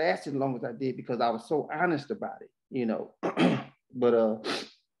why I lasted as long as I did, because I was so honest about it, you know. But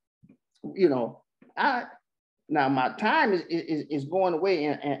you know, now my time is going away,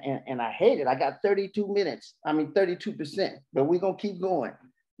 and I hate it. I got 32 minutes. I mean 32%, but we're gonna keep going,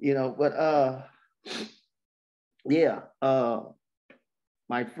 you know. But yeah,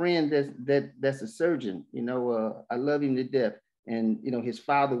 my friend that's a surgeon, you know, I love him to death. And you know, his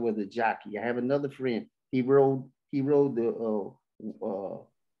father was a jockey. I have another friend. He rode his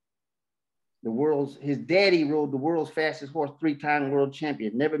daddy rode the world's fastest horse, 3-time world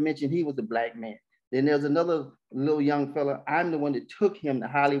champion. Never mentioned he was a black man. Then there's another little young fella. I'm the one that took him to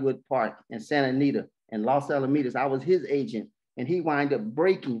Hollywood Park and Santa Anita and Los Alamitos. I was his agent, and he wound up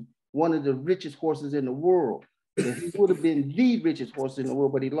breaking one of the richest horses in the world. And he would have been the richest horse in the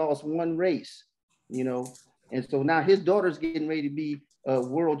world, but he lost one race, you know. And so now his daughter's getting ready to be a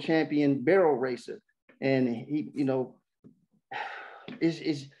world champion barrel racer. And he, you know, it's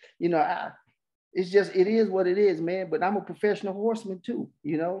you know, it's just, it is what it is, man. But I'm a professional horseman too,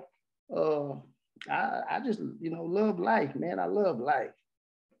 you know. I just, you know, love life, man. I love life.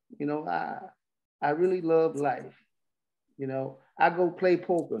 You know, I really love life. You know, I go play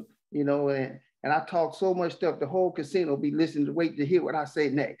poker, you know, and I talk so much stuff, the whole casino be listening to wait to hear what I say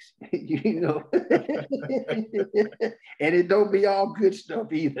next, you know. And it don't be all good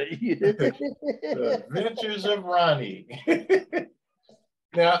stuff either. The Adventures of Ronnie.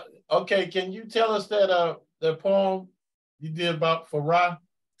 Now, okay, can you tell us that the poem you did about Forrest?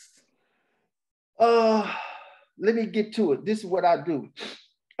 Let me get to it. This is what I do.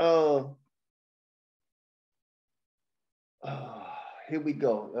 Here we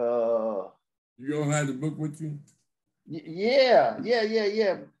go. You don't have the book with you? Yeah.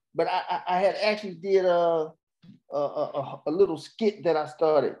 But I had actually did a little skit that I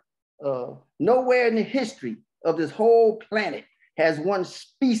started. Nowhere in the history of this whole planet has one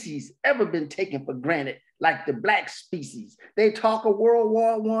species ever been taken for granted like the Black species. They talk of World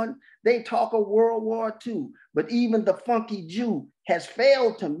War I, they talk of World War II, but even the funky Jew has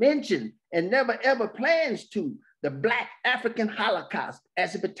failed to mention and never ever plans to the Black African Holocaust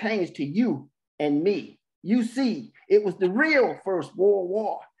as it pertains to you and me. You see, it was the real First World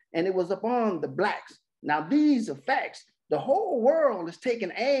War, and it was upon the Blacks. Now these are facts. The whole world is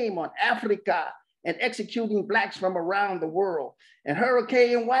taking aim on Africa and executing Blacks from around the world. And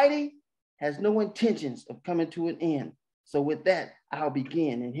Hurricane Whitey has no intentions of coming to an end. So with that, I'll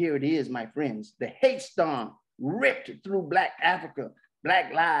begin. And here it is, my friends. The hate storm ripped through Black Africa.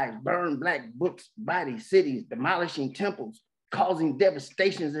 Black lives burned Black books, bodies, cities, demolishing temples, causing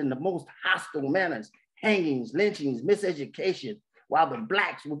devastations in the most hostile manners, hangings, lynchings, miseducation, while the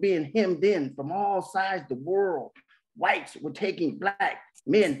Blacks were being hemmed in from all sides of the world. Whites were taking Black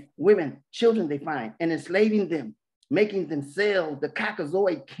men, women, children they find, and enslaving them, making themselves the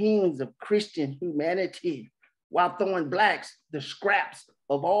Caucasoid kings of Christian humanity, while throwing Blacks the scraps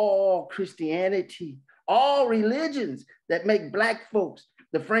of all Christianity, all religions that make Black folks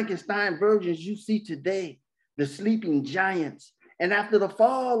the Frankenstein virgins you see today, the sleeping giants. And after the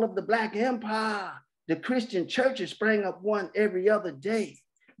fall of the Black Empire, the Christian churches sprang up one every other day.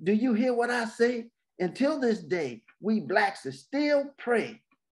 Do you hear what I say? Until this day, we Blacks are still prey.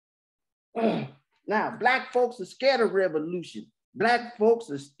 Now, Black folks are scared of revolution. Black folks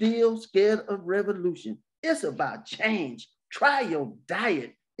are still scared of revolution. It's about change. Try your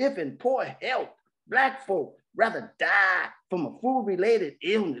diet. If in poor health, Black folk rather die from a food-related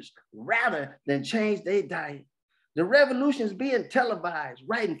illness rather than change their diet. The revolution is being televised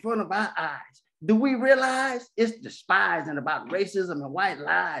right in front of our eyes. Do we realize it's despising about racism and white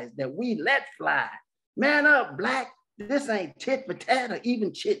lies that we let fly? Man up, Black. This ain't tit for tat or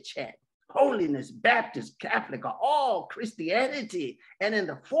even chit chat. Holiness, Baptist, Catholic are all Christianity and in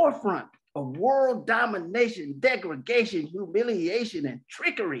the forefront of world domination, degradation, humiliation, and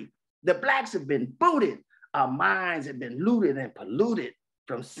trickery. The Blacks have been booted. Our minds have been looted and polluted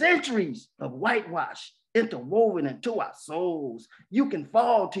from centuries of whitewash interwoven into our souls. You can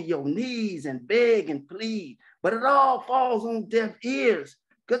fall to your knees and beg and plead, but it all falls on deaf ears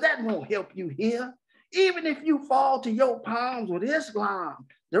because that won't help you here. Even if you fall to your palms with Islam,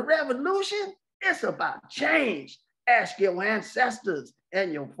 the revolution, it's about change. Ask your ancestors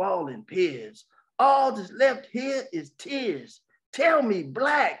and your fallen peers. All that's left here is tears. Tell me,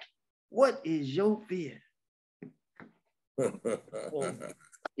 Black, what is your fear?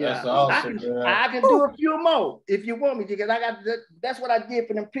 That's awesome, I can do a few more if you want me to, because that's what I did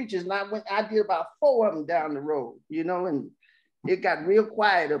for them preachers. And I did about 4 of them down the road, you know, and it got real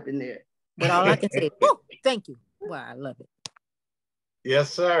quiet up in there. But all I can say is, woo, thank you. Wow, I love it.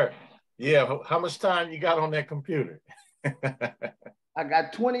 Yes, sir. Yeah, how much time you got on that computer? I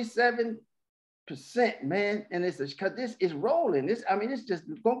got 27%, man, and it's because this is rolling. It's just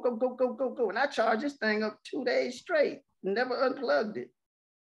go. And I charged this thing up 2 days straight, never unplugged it.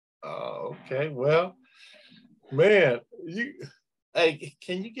 Oh, okay. Well, man, hey,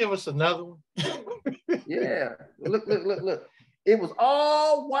 can you give us another one? Yeah. Look. It was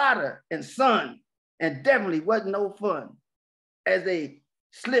all water and sun, and definitely wasn't no fun as they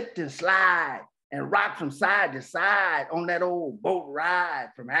slipped and slide and rocked from side to side on that old boat ride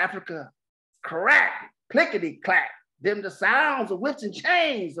from Africa. Crack, clickety clack, them the sounds of whips and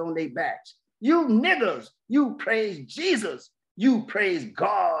chains on their backs. You niggers, you praise Jesus, you praise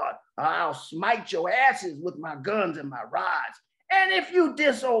God, or I'll smite your asses with my guns and my rods. And if you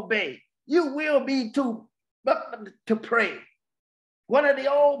disobey, you will be to pray. One of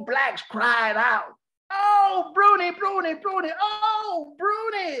the old Blacks cried out, "Oh, Bruni, oh,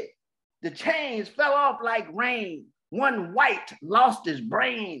 Bruni." The chains fell off like rain. One white lost his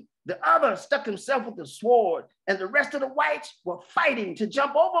brain. The other stuck himself with the sword, and the rest of the whites were fighting to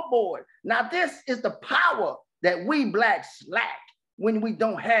jump overboard. Now this is the power that we Blacks lack when we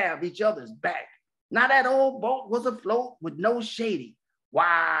don't have each other's back. Now that old boat was afloat with no shady.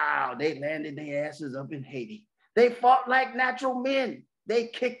 Wow, they landed their asses up in Haiti. They fought like natural men. They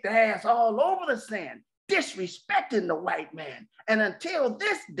kicked ass all over the sand, disrespecting the white man. And until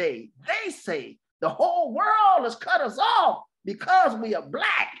this day, they say the whole world has cut us off because we are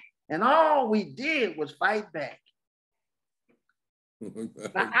Black. And all we did was fight back.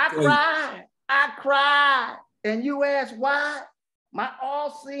 Now, I cried. And you ask why? My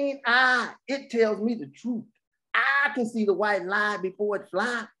all-seeing eye, it tells me the truth. I can see the white lie before it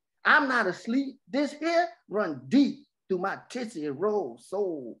fly. I'm not asleep. This here run deep through my titsy roll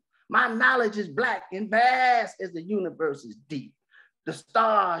soul. My knowledge is Black and vast as the universe is deep. The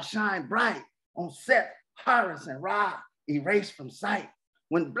stars shine bright on Seth, Horus, and Ra, erased from sight.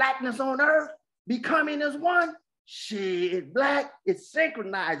 When Blackness on earth becoming as one, shit, Black, it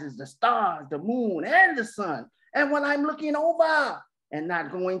synchronizes the stars, the moon, and the sun. And when I'm looking over and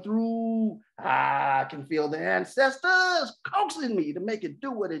not going through, I can feel the ancestors coaxing me to make it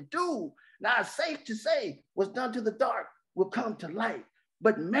do what it do. Now it's safe to say what's done to the dark will come to light.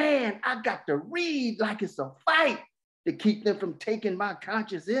 But man, I got to read like it's a fight to keep them from taking my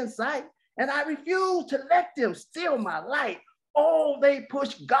conscious insight. And I refuse to let them steal my light. Oh, they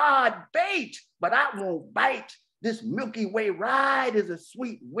push God bait, but I won't bite. This Milky Way ride is a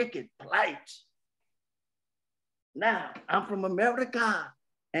sweet, wicked plight. Now, I'm from America,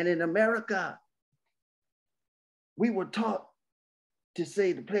 and in America, we were taught to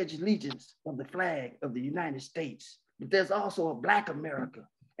say the Pledge of Allegiance of the flag of the United States, but there's also a Black America.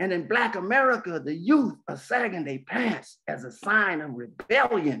 And in Black America, the youth are sagging their pants as a sign of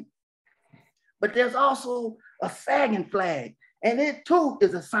rebellion. But there's also a sagging flag, and it too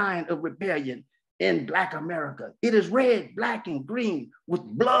is a sign of rebellion in Black America. It is red, black, and green with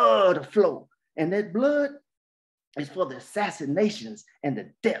blood afloat. And that blood is for the assassinations and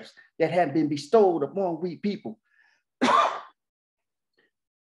the deaths that have been bestowed upon we people.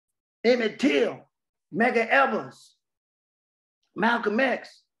 Emmett Till, Medgar Evers, Malcolm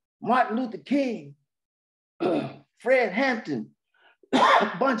X, Martin Luther King, Fred Hampton,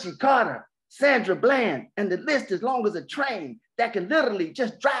 Bunchy Carter, Sandra Bland, and the list is long as a train that can literally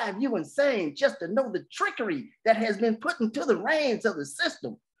just drive you insane just to know the trickery that has been put into the reins of the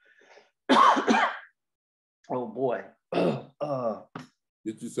system. Oh boy.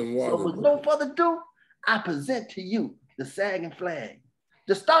 Get you some water. So with no further ado, I present to you the sagging flag.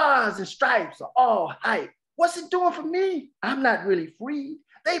 The stars and stripes are all hype. What's it doing for me? I'm not really free.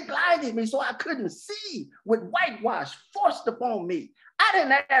 They blinded me so I couldn't see with whitewash forced upon me. I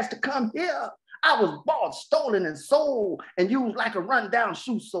didn't ask to come here. I was bought, stolen, and sold and used like a rundown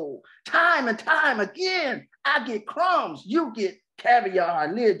shoe sole. Time and time again, I get crumbs. You get caviar,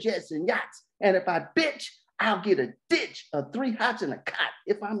 Learjets, and yachts. And if I bitch, I'll get a ditch of 3 hots and a cot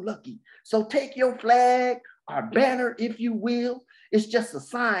if I'm lucky. So take your flag or banner, if you will. It's just a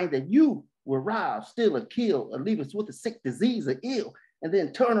sign that you will rob, steal, or kill, or leave us with a sick disease or ill, and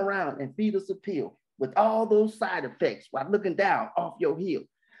then turn around and feed us a pill with all those side effects while looking down off your heel.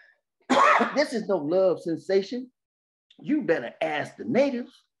 This is no love sensation. You better ask the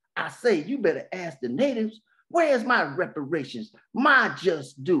natives. I say you better ask the natives. Where's my reparations, my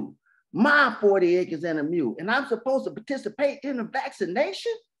just due, my 40 acres and a mule, and I'm supposed to participate in a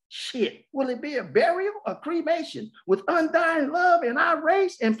vaccination? Shit, will it be a burial or cremation with undying love in our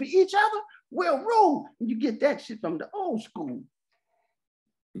race and for each other? We'll rule. And you get that shit from the old school.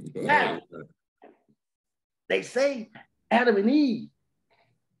 Now, they say Adam and Eve,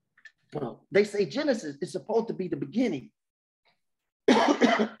 well, they say Genesis is supposed to be the beginning.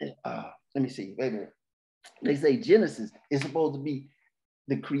 Let me see, wait a minute. They say Genesis is supposed to be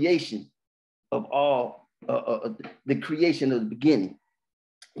the creation of all, the creation of the beginning.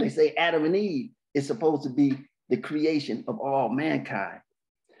 They say Adam and Eve is supposed to be the creation of all mankind.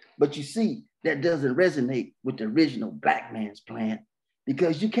 But you see, that doesn't resonate with the original black man's plan,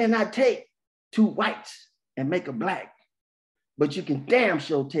 because you cannot take 2 whites and make a black, but you can damn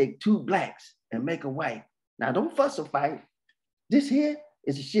sure take 2 blacks and make a white. Now don't fuss or fight. This here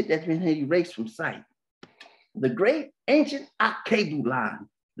is the shit that's been erased from sight. The great ancient Akabu line,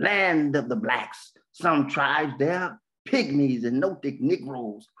 land of the blacks. Some tribes there, pygmies and no-thick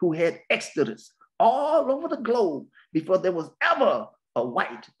Negroes who had exodus all over the globe before there was ever a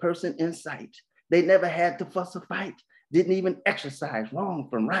white person in sight. They never had to fuss or fight, didn't even exercise wrong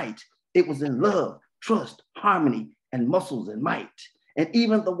from right. It was in love, trust, harmony, and muscles and might. And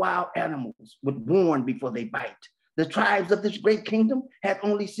even the wild animals would warn before they bite. The tribes of this great kingdom had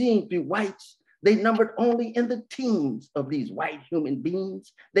only seen few whites. They numbered only in the teens of these white human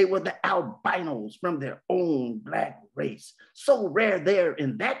beings. They were the albinos from their own black race, so rare there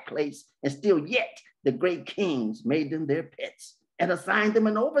in that place, and still yet the great kings made them their pets and assigned them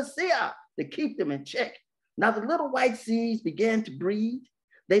an overseer to keep them in check. Now the little white seeds began to breed.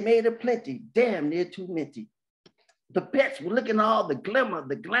 They made a plenty, damn near too many. The pets were looking all the glimmer,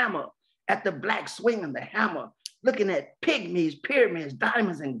 the glamour, at the black swinging the hammer, looking at pygmies, pyramids,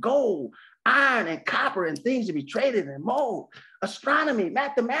 diamonds, and gold, iron and copper and things to be traded and mold, astronomy,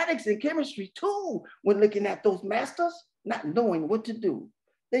 mathematics, and chemistry too. When looking at those masters, not knowing what to do,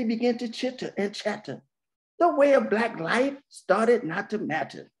 they began to chitter and chatter. The way of black life started not to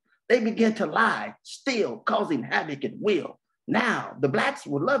matter. They began to lie, steal, causing havoc at will. Now the blacks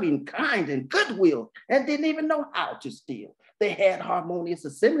were loving, kind, and goodwill, and didn't even know how to steal. They had harmonious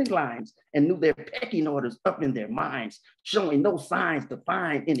assembly lines and knew their pecking orders up in their minds, showing no signs to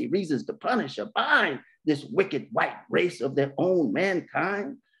find any reasons to punish or bind this wicked white race of their own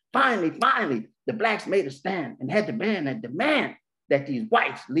mankind. Finally, the blacks made a stand and had to ban and demand that these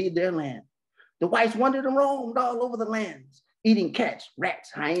whites leave their land. The whites wandered and roamed all over the lands, eating cats,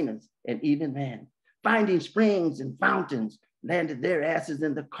 rats, hyenas, and even man, finding springs and fountains, landed their asses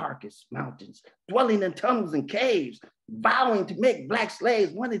in the Carcass Mountains, dwelling in tunnels and caves, vowing to make black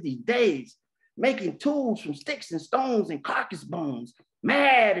slaves one of these days, making tools from sticks and stones and carcass bones,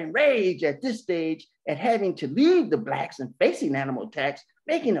 mad and rage at this stage at having to leave the blacks and facing animal attacks,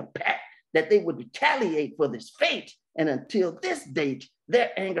 making a pact that they would retaliate for this fate. And until this date,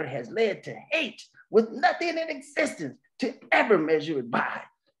 their anger has led to hate with nothing in existence to ever measure it by.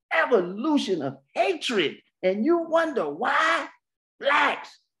 Evolution of hatred. And you wonder why? Blacks,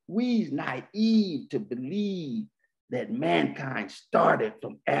 we's naive to believe that mankind started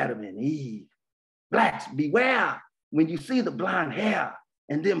from Adam and Eve. Blacks, beware when you see the blonde hair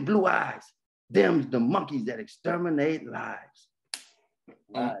and them blue eyes. Them's the monkeys that exterminate lives.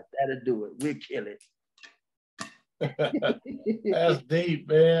 That'll do it. We'll kill it. That's deep,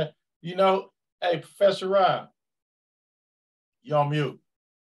 man. You know, hey, Professor Rob, you on mute.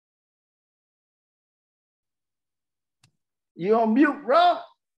 You on mute, bro?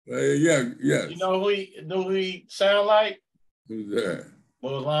 Yeah. You know who he sound like? Who's that?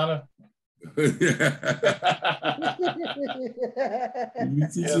 Moulana. You teach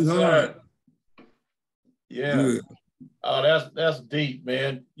Yes, it hard. Yeah. Good. Oh, that's deep,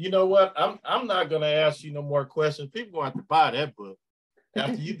 man. You know what? I'm not gonna ask you no more questions. People going to have to buy that book.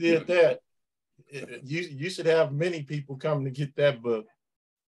 After you did that, you should have many people coming to get that book.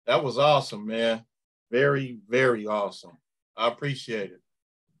 That was awesome, man. Very, very awesome. I appreciate it.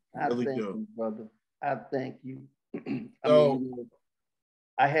 I Really thank do. you, brother. I thank you. I So mean, you know,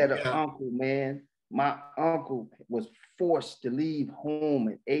 I had an yeah, uncle, man. My uncle was forced to leave home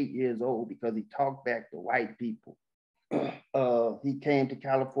at 8 years old because he talked back to white people. He came to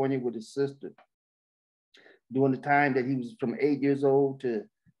California with his sister during the time that he was from 8 years old to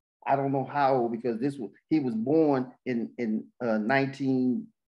I don't know how old because he was born in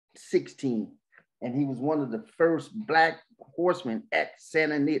 1916, and he was one of the first black horsemen at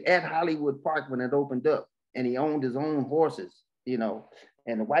at Hollywood Park when it opened up, and he owned his own horses, you know,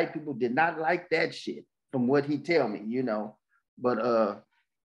 and the white people did not like that shit from what he tell me, you know, but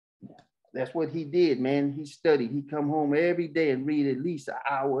that's what he did, man. He studied. He come home every day and read at least an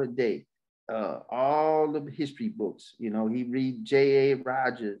hour a day. All the history books, you know, he read J.A.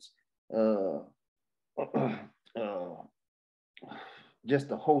 Rogers, uh, uh,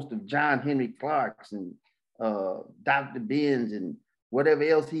 just a host of John Henry Clark's and Dr. Benz and whatever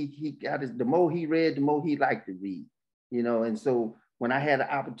else he got. The more he read, the more he liked to read, you know. And so when I had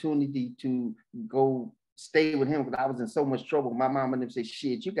the opportunity to go stay with him because I was in so much trouble, my mom and them say,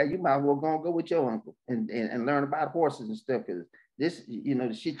 "Shit, you might as well go with your uncle and learn about horses and stuff because this, you know,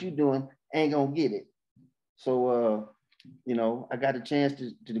 the shit you doing ain't gonna get it." So you know, I got a chance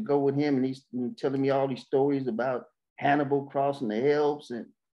to go with him, and he's telling me all these stories about Hannibal crossing the Alps and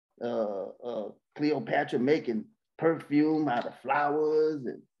Cleopatra making perfume out of flowers,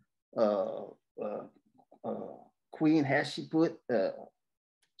 and uh, uh, Queen Hatshepsut.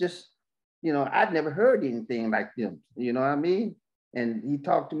 Just, you know, I'd never heard anything like them. You know what I mean? And he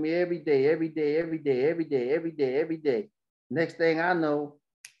talked to me every day, every day, every day, every day, every day, every day. Next thing I know,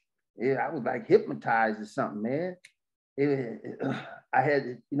 yeah, I was like hypnotized or something, man. I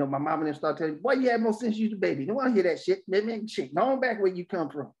had, you know, my mom and them started telling me, boy, you had more sense you was a baby. Don't want to hear that shit. Man, shit, go on back where you come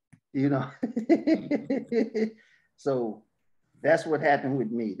from, you know. So that's what happened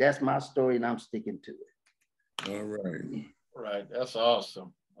with me. That's my story, and I'm sticking to it. All right. right. That's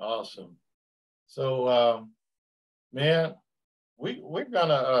awesome. Awesome. So man, we're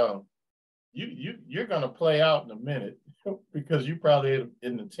gonna you're gonna play out in a minute because you probably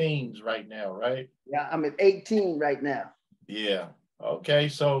in the teens right now, right? Yeah, I'm at 18 right now. Yeah. Okay.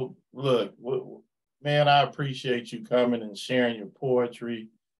 So look, man, I appreciate you coming and sharing your poetry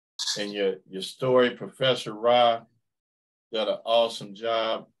and your story. Professor Ra did an awesome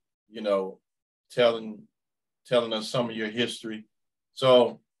job, you know, telling us some of your history.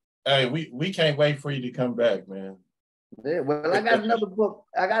 So hey, we can't wait for you to come back, man. Yeah, well, I got another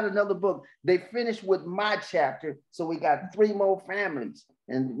book. They finished with my chapter, so we got 3 more families,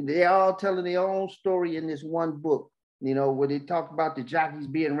 and they all telling their own story in this one book. You know, where they talk about the jockeys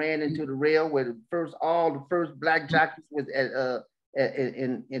being ran into the rail, where all the first black jockeys was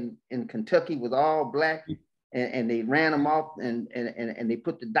in Kentucky was all black, and they ran them off, and they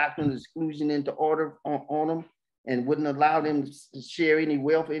put the doctrine of exclusion into order on them, and wouldn't allow them to share any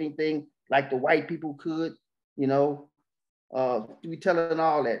wealth, anything like the white people could, you know. We telling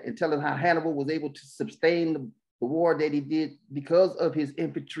all that and telling how Hannibal was able to sustain the war that he did because of his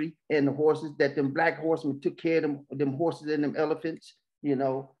infantry and the horses, that them black horsemen took care of them horses and them elephants, you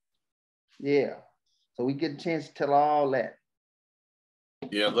know. Yeah. So we get a chance to tell all that.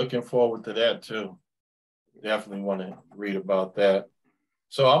 Yeah, looking forward to that too. Definitely want to read about that.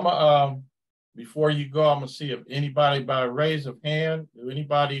 So I'm before you go, I'm gonna see if anybody by raise of hand, do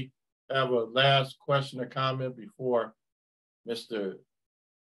anybody have a last question or comment before Mr.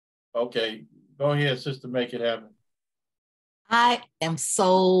 Okay, go ahead, sister, make it happen. I am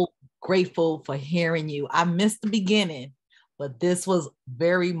so grateful for hearing you. I missed the beginning, but this was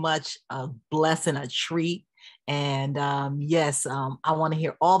very much a blessing, a treat. And yes, I want to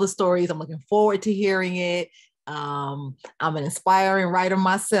hear all the stories. I'm looking forward to hearing it. I'm an inspiring writer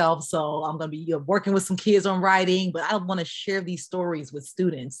myself, so I'm going to be working with some kids on writing, but I want to share these stories with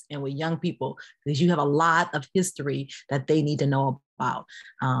students and with young people because you have a lot of history that they need to know about.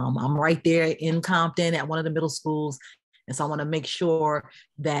 I'm right there in Compton at one of the middle schools. And so I want to make sure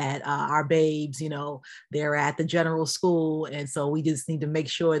that our babes, you know, they're at the general school. And so we just need to make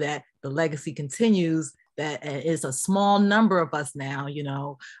sure that the legacy continues, that it's a small number of us now, you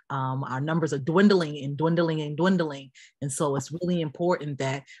know, our numbers are dwindling and dwindling and dwindling. And so it's really important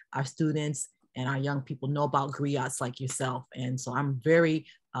that our students and our young people know about griots like yourself. And so I'm very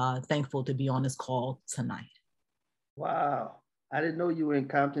thankful to be on this call tonight. Wow. I didn't know you were in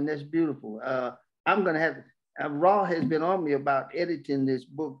Compton. That's beautiful. I'm going to have, Raw has been on me about editing this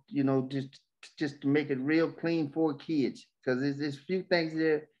book, you know, just to make it real clean for kids, because there's a few things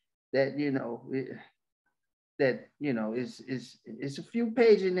there that it's a few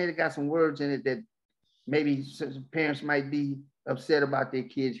pages in there that got some words in it that maybe some parents might be upset about their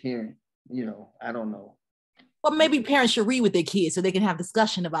kids hearing. You know, I don't know. Well, maybe parents should read with their kids so they can have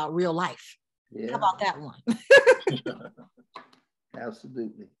discussion about real life. Yeah. How about that one?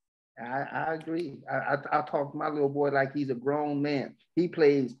 Absolutely. I agree. I talk to my little boy like he's a grown man. He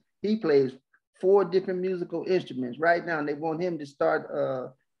plays 4 different musical instruments right now, and they want him to start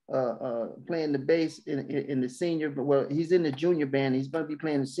playing the bass in the senior. Well, he's in the junior band. He's going to be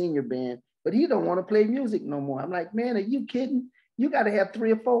playing the senior band, but he don't want to play music no more. I'm like, man, are you kidding? You got to have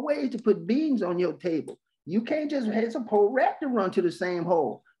 3 or 4 ways to put beans on your table. You can't just have some whole rack to run to the same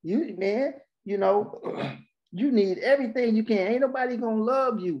hole. You know. You need everything you can. Ain't nobody gonna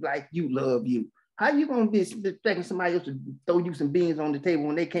love you like you love you. How you gonna be expecting somebody else to throw you some beans on the table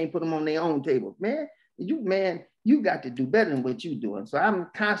when they can't put them on their own table? Man, you got to do better than what you're doing. So I'm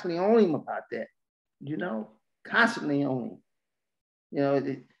constantly on him about that, you know, constantly on him. You know,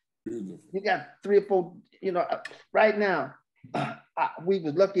 you got 3 or 4, you know, right now, we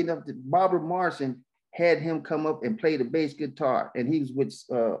was lucky enough that Barbara Marson had him come up and play the bass guitar, and he was with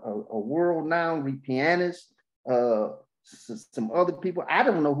a world-renowned pianist, some other people. I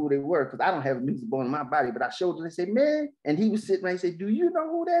don't know who they were because I don't have a music bone in my body, but I showed them. They said, man, and he was sitting there. He said, do you know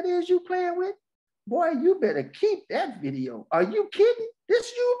who that is you playing with? Boy, you better keep that video. Are you kidding?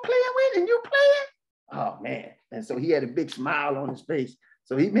 This you playing with and you playing? Oh, man. And so he had a big smile on his face.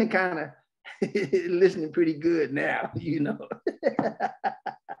 So he's been kind of listening pretty good now, you know.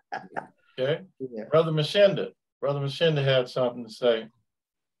 Okay. Yeah. Brother Machinda had something to say.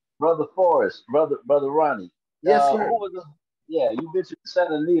 Brother Forrest, brother Ronnie. Yes, sir. You mentioned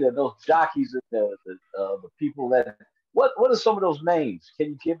Santa Anita, those jockeys and the people that. What are some of those names? Can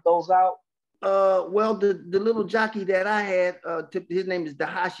you give those out? Well, the little jockey that I had, his name is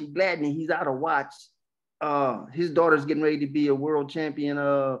Dahashi Gladney. He's out of Watts. His daughter's getting ready to be a world champion,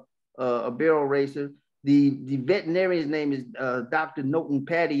 a barrel racer. The veterinarian's name is Dr. Norton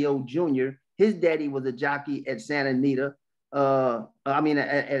Patio Jr. His daddy was a jockey at Santa Anita. At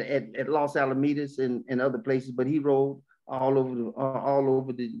Los Alamitos and other places, but he rode all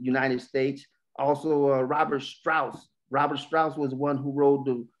over the United States. Also, Robert Strauss. Robert Strauss was the one who rode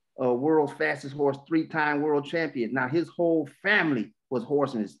the world's fastest horse, 3-time world champion. Now, his whole family was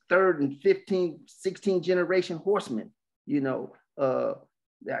horsemen. His 3rd and 15, 16 generation horsemen. You know,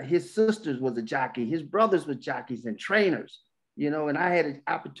 his sisters was a jockey. His brothers were jockeys and trainers. You know, and I had an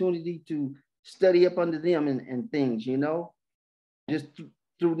opportunity to study up under them and things, you know. Just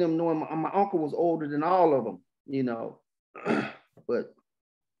through them knowing my uncle was older than all of them, you know. But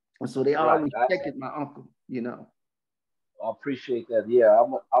so they all respected my uncle, you know. I appreciate that. Yeah,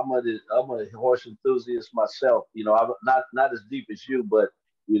 I'm a horse enthusiast myself. You know, I'm not as deep as you, but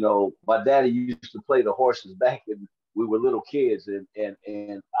you know, my daddy used to play the horses back when we were little kids, and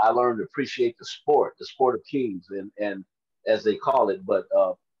I learned to appreciate the sport of kings, and as they call it. But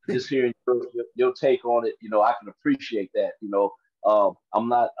just hearing your take on it, you know, I can appreciate that. You know, I'm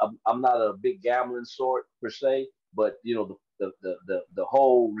not a big gambling sort per se, but you know, the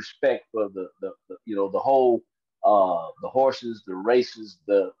whole respect for the you know, the whole the horses, the races,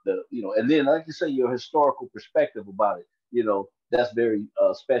 the you know, and then like you say, your historical perspective about it, you know, that's very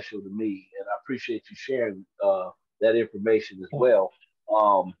special to me, and I appreciate you sharing that information as well.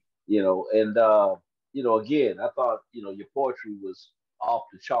 You know, and you know, again, I thought, you know, your poetry was off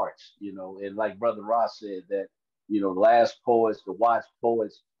the charts, you know, and like Brother Ross said, that, you know, last poets, the Watts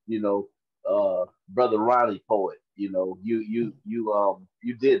poets, you know, Brother Ronnie poet, you know, you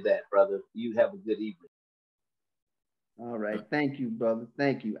did that, brother. You have a good evening. All right, thank you, brother.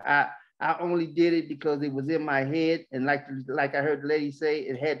 Thank you. I only did it because it was in my head, and like I heard the lady say,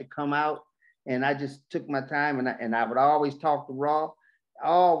 it had to come out, and I just took my time, and I would always talk to Raw,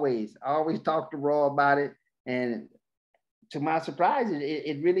 always talk to Raw about it, and to my surprise,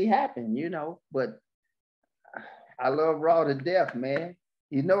 it really happened, you know. But I love Raw to death, man.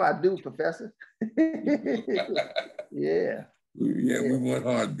 You know I do, Professor. Yeah. Yeah, we want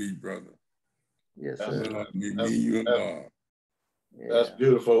heartbeat, brother. Yes, sir. That's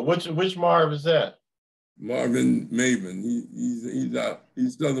beautiful. Which Marv is that? Marvin Maven. He's out.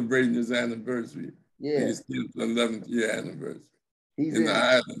 He's celebrating his anniversary. Yeah. His 11th year anniversary. He's in the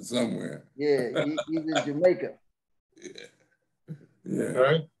island somewhere. Yeah, he's in Jamaica. Yeah. All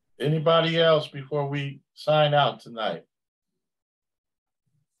right. Anybody else before we sign out tonight?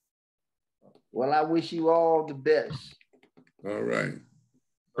 Well, I wish you all the best. All right.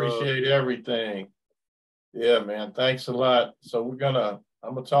 Appreciate everything. Yeah, man. Thanks a lot. So I'm gonna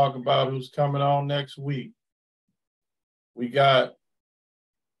talk about who's coming on next week. We got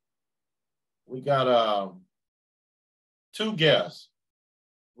two guests.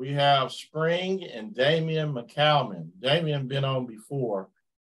 We have Spring and Damian McCalman. Damian been on before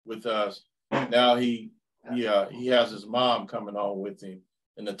with us. Now he has his mom coming on with him,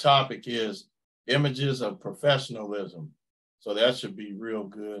 and the topic is images of professionalism. So that should be real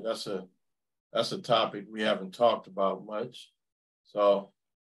good. That's a topic we haven't talked about much. So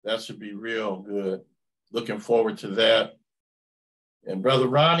that should be real good. Looking forward to that. And Brother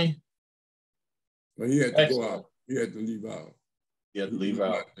Ronnie? Well, he had to go out. He had to leave out. He had to leave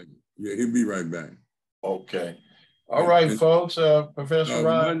out. Yeah, he'll be right back. Okay. All right, folks. Professor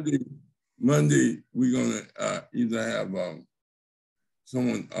Ron. Monday, we're gonna either have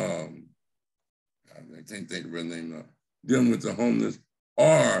someone, I can't think of her name now, dealing with the homeless,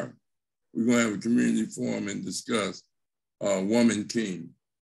 or we're gonna have a community forum and discuss Woman King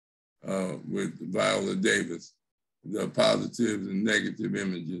with Viola Davis, the positive and negative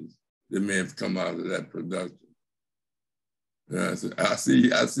images that may have come out of that production. I see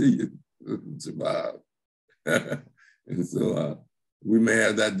you, Jabal. And so we may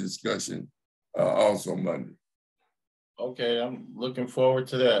have that discussion also Monday. Okay, I'm looking forward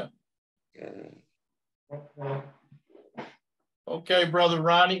to that. Okay, Brother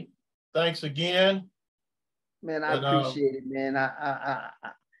Ronnie, thanks again. Man, I appreciate it, man. I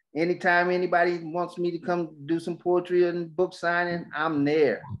anytime anybody wants me to come do some poetry and book signing, I'm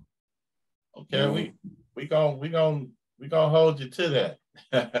there. Okay, we gonna hold you to that.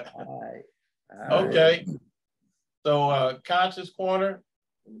 All right. Okay. So Conscious Corner,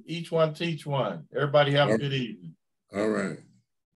 each one teach one. Everybody have a good evening. All right.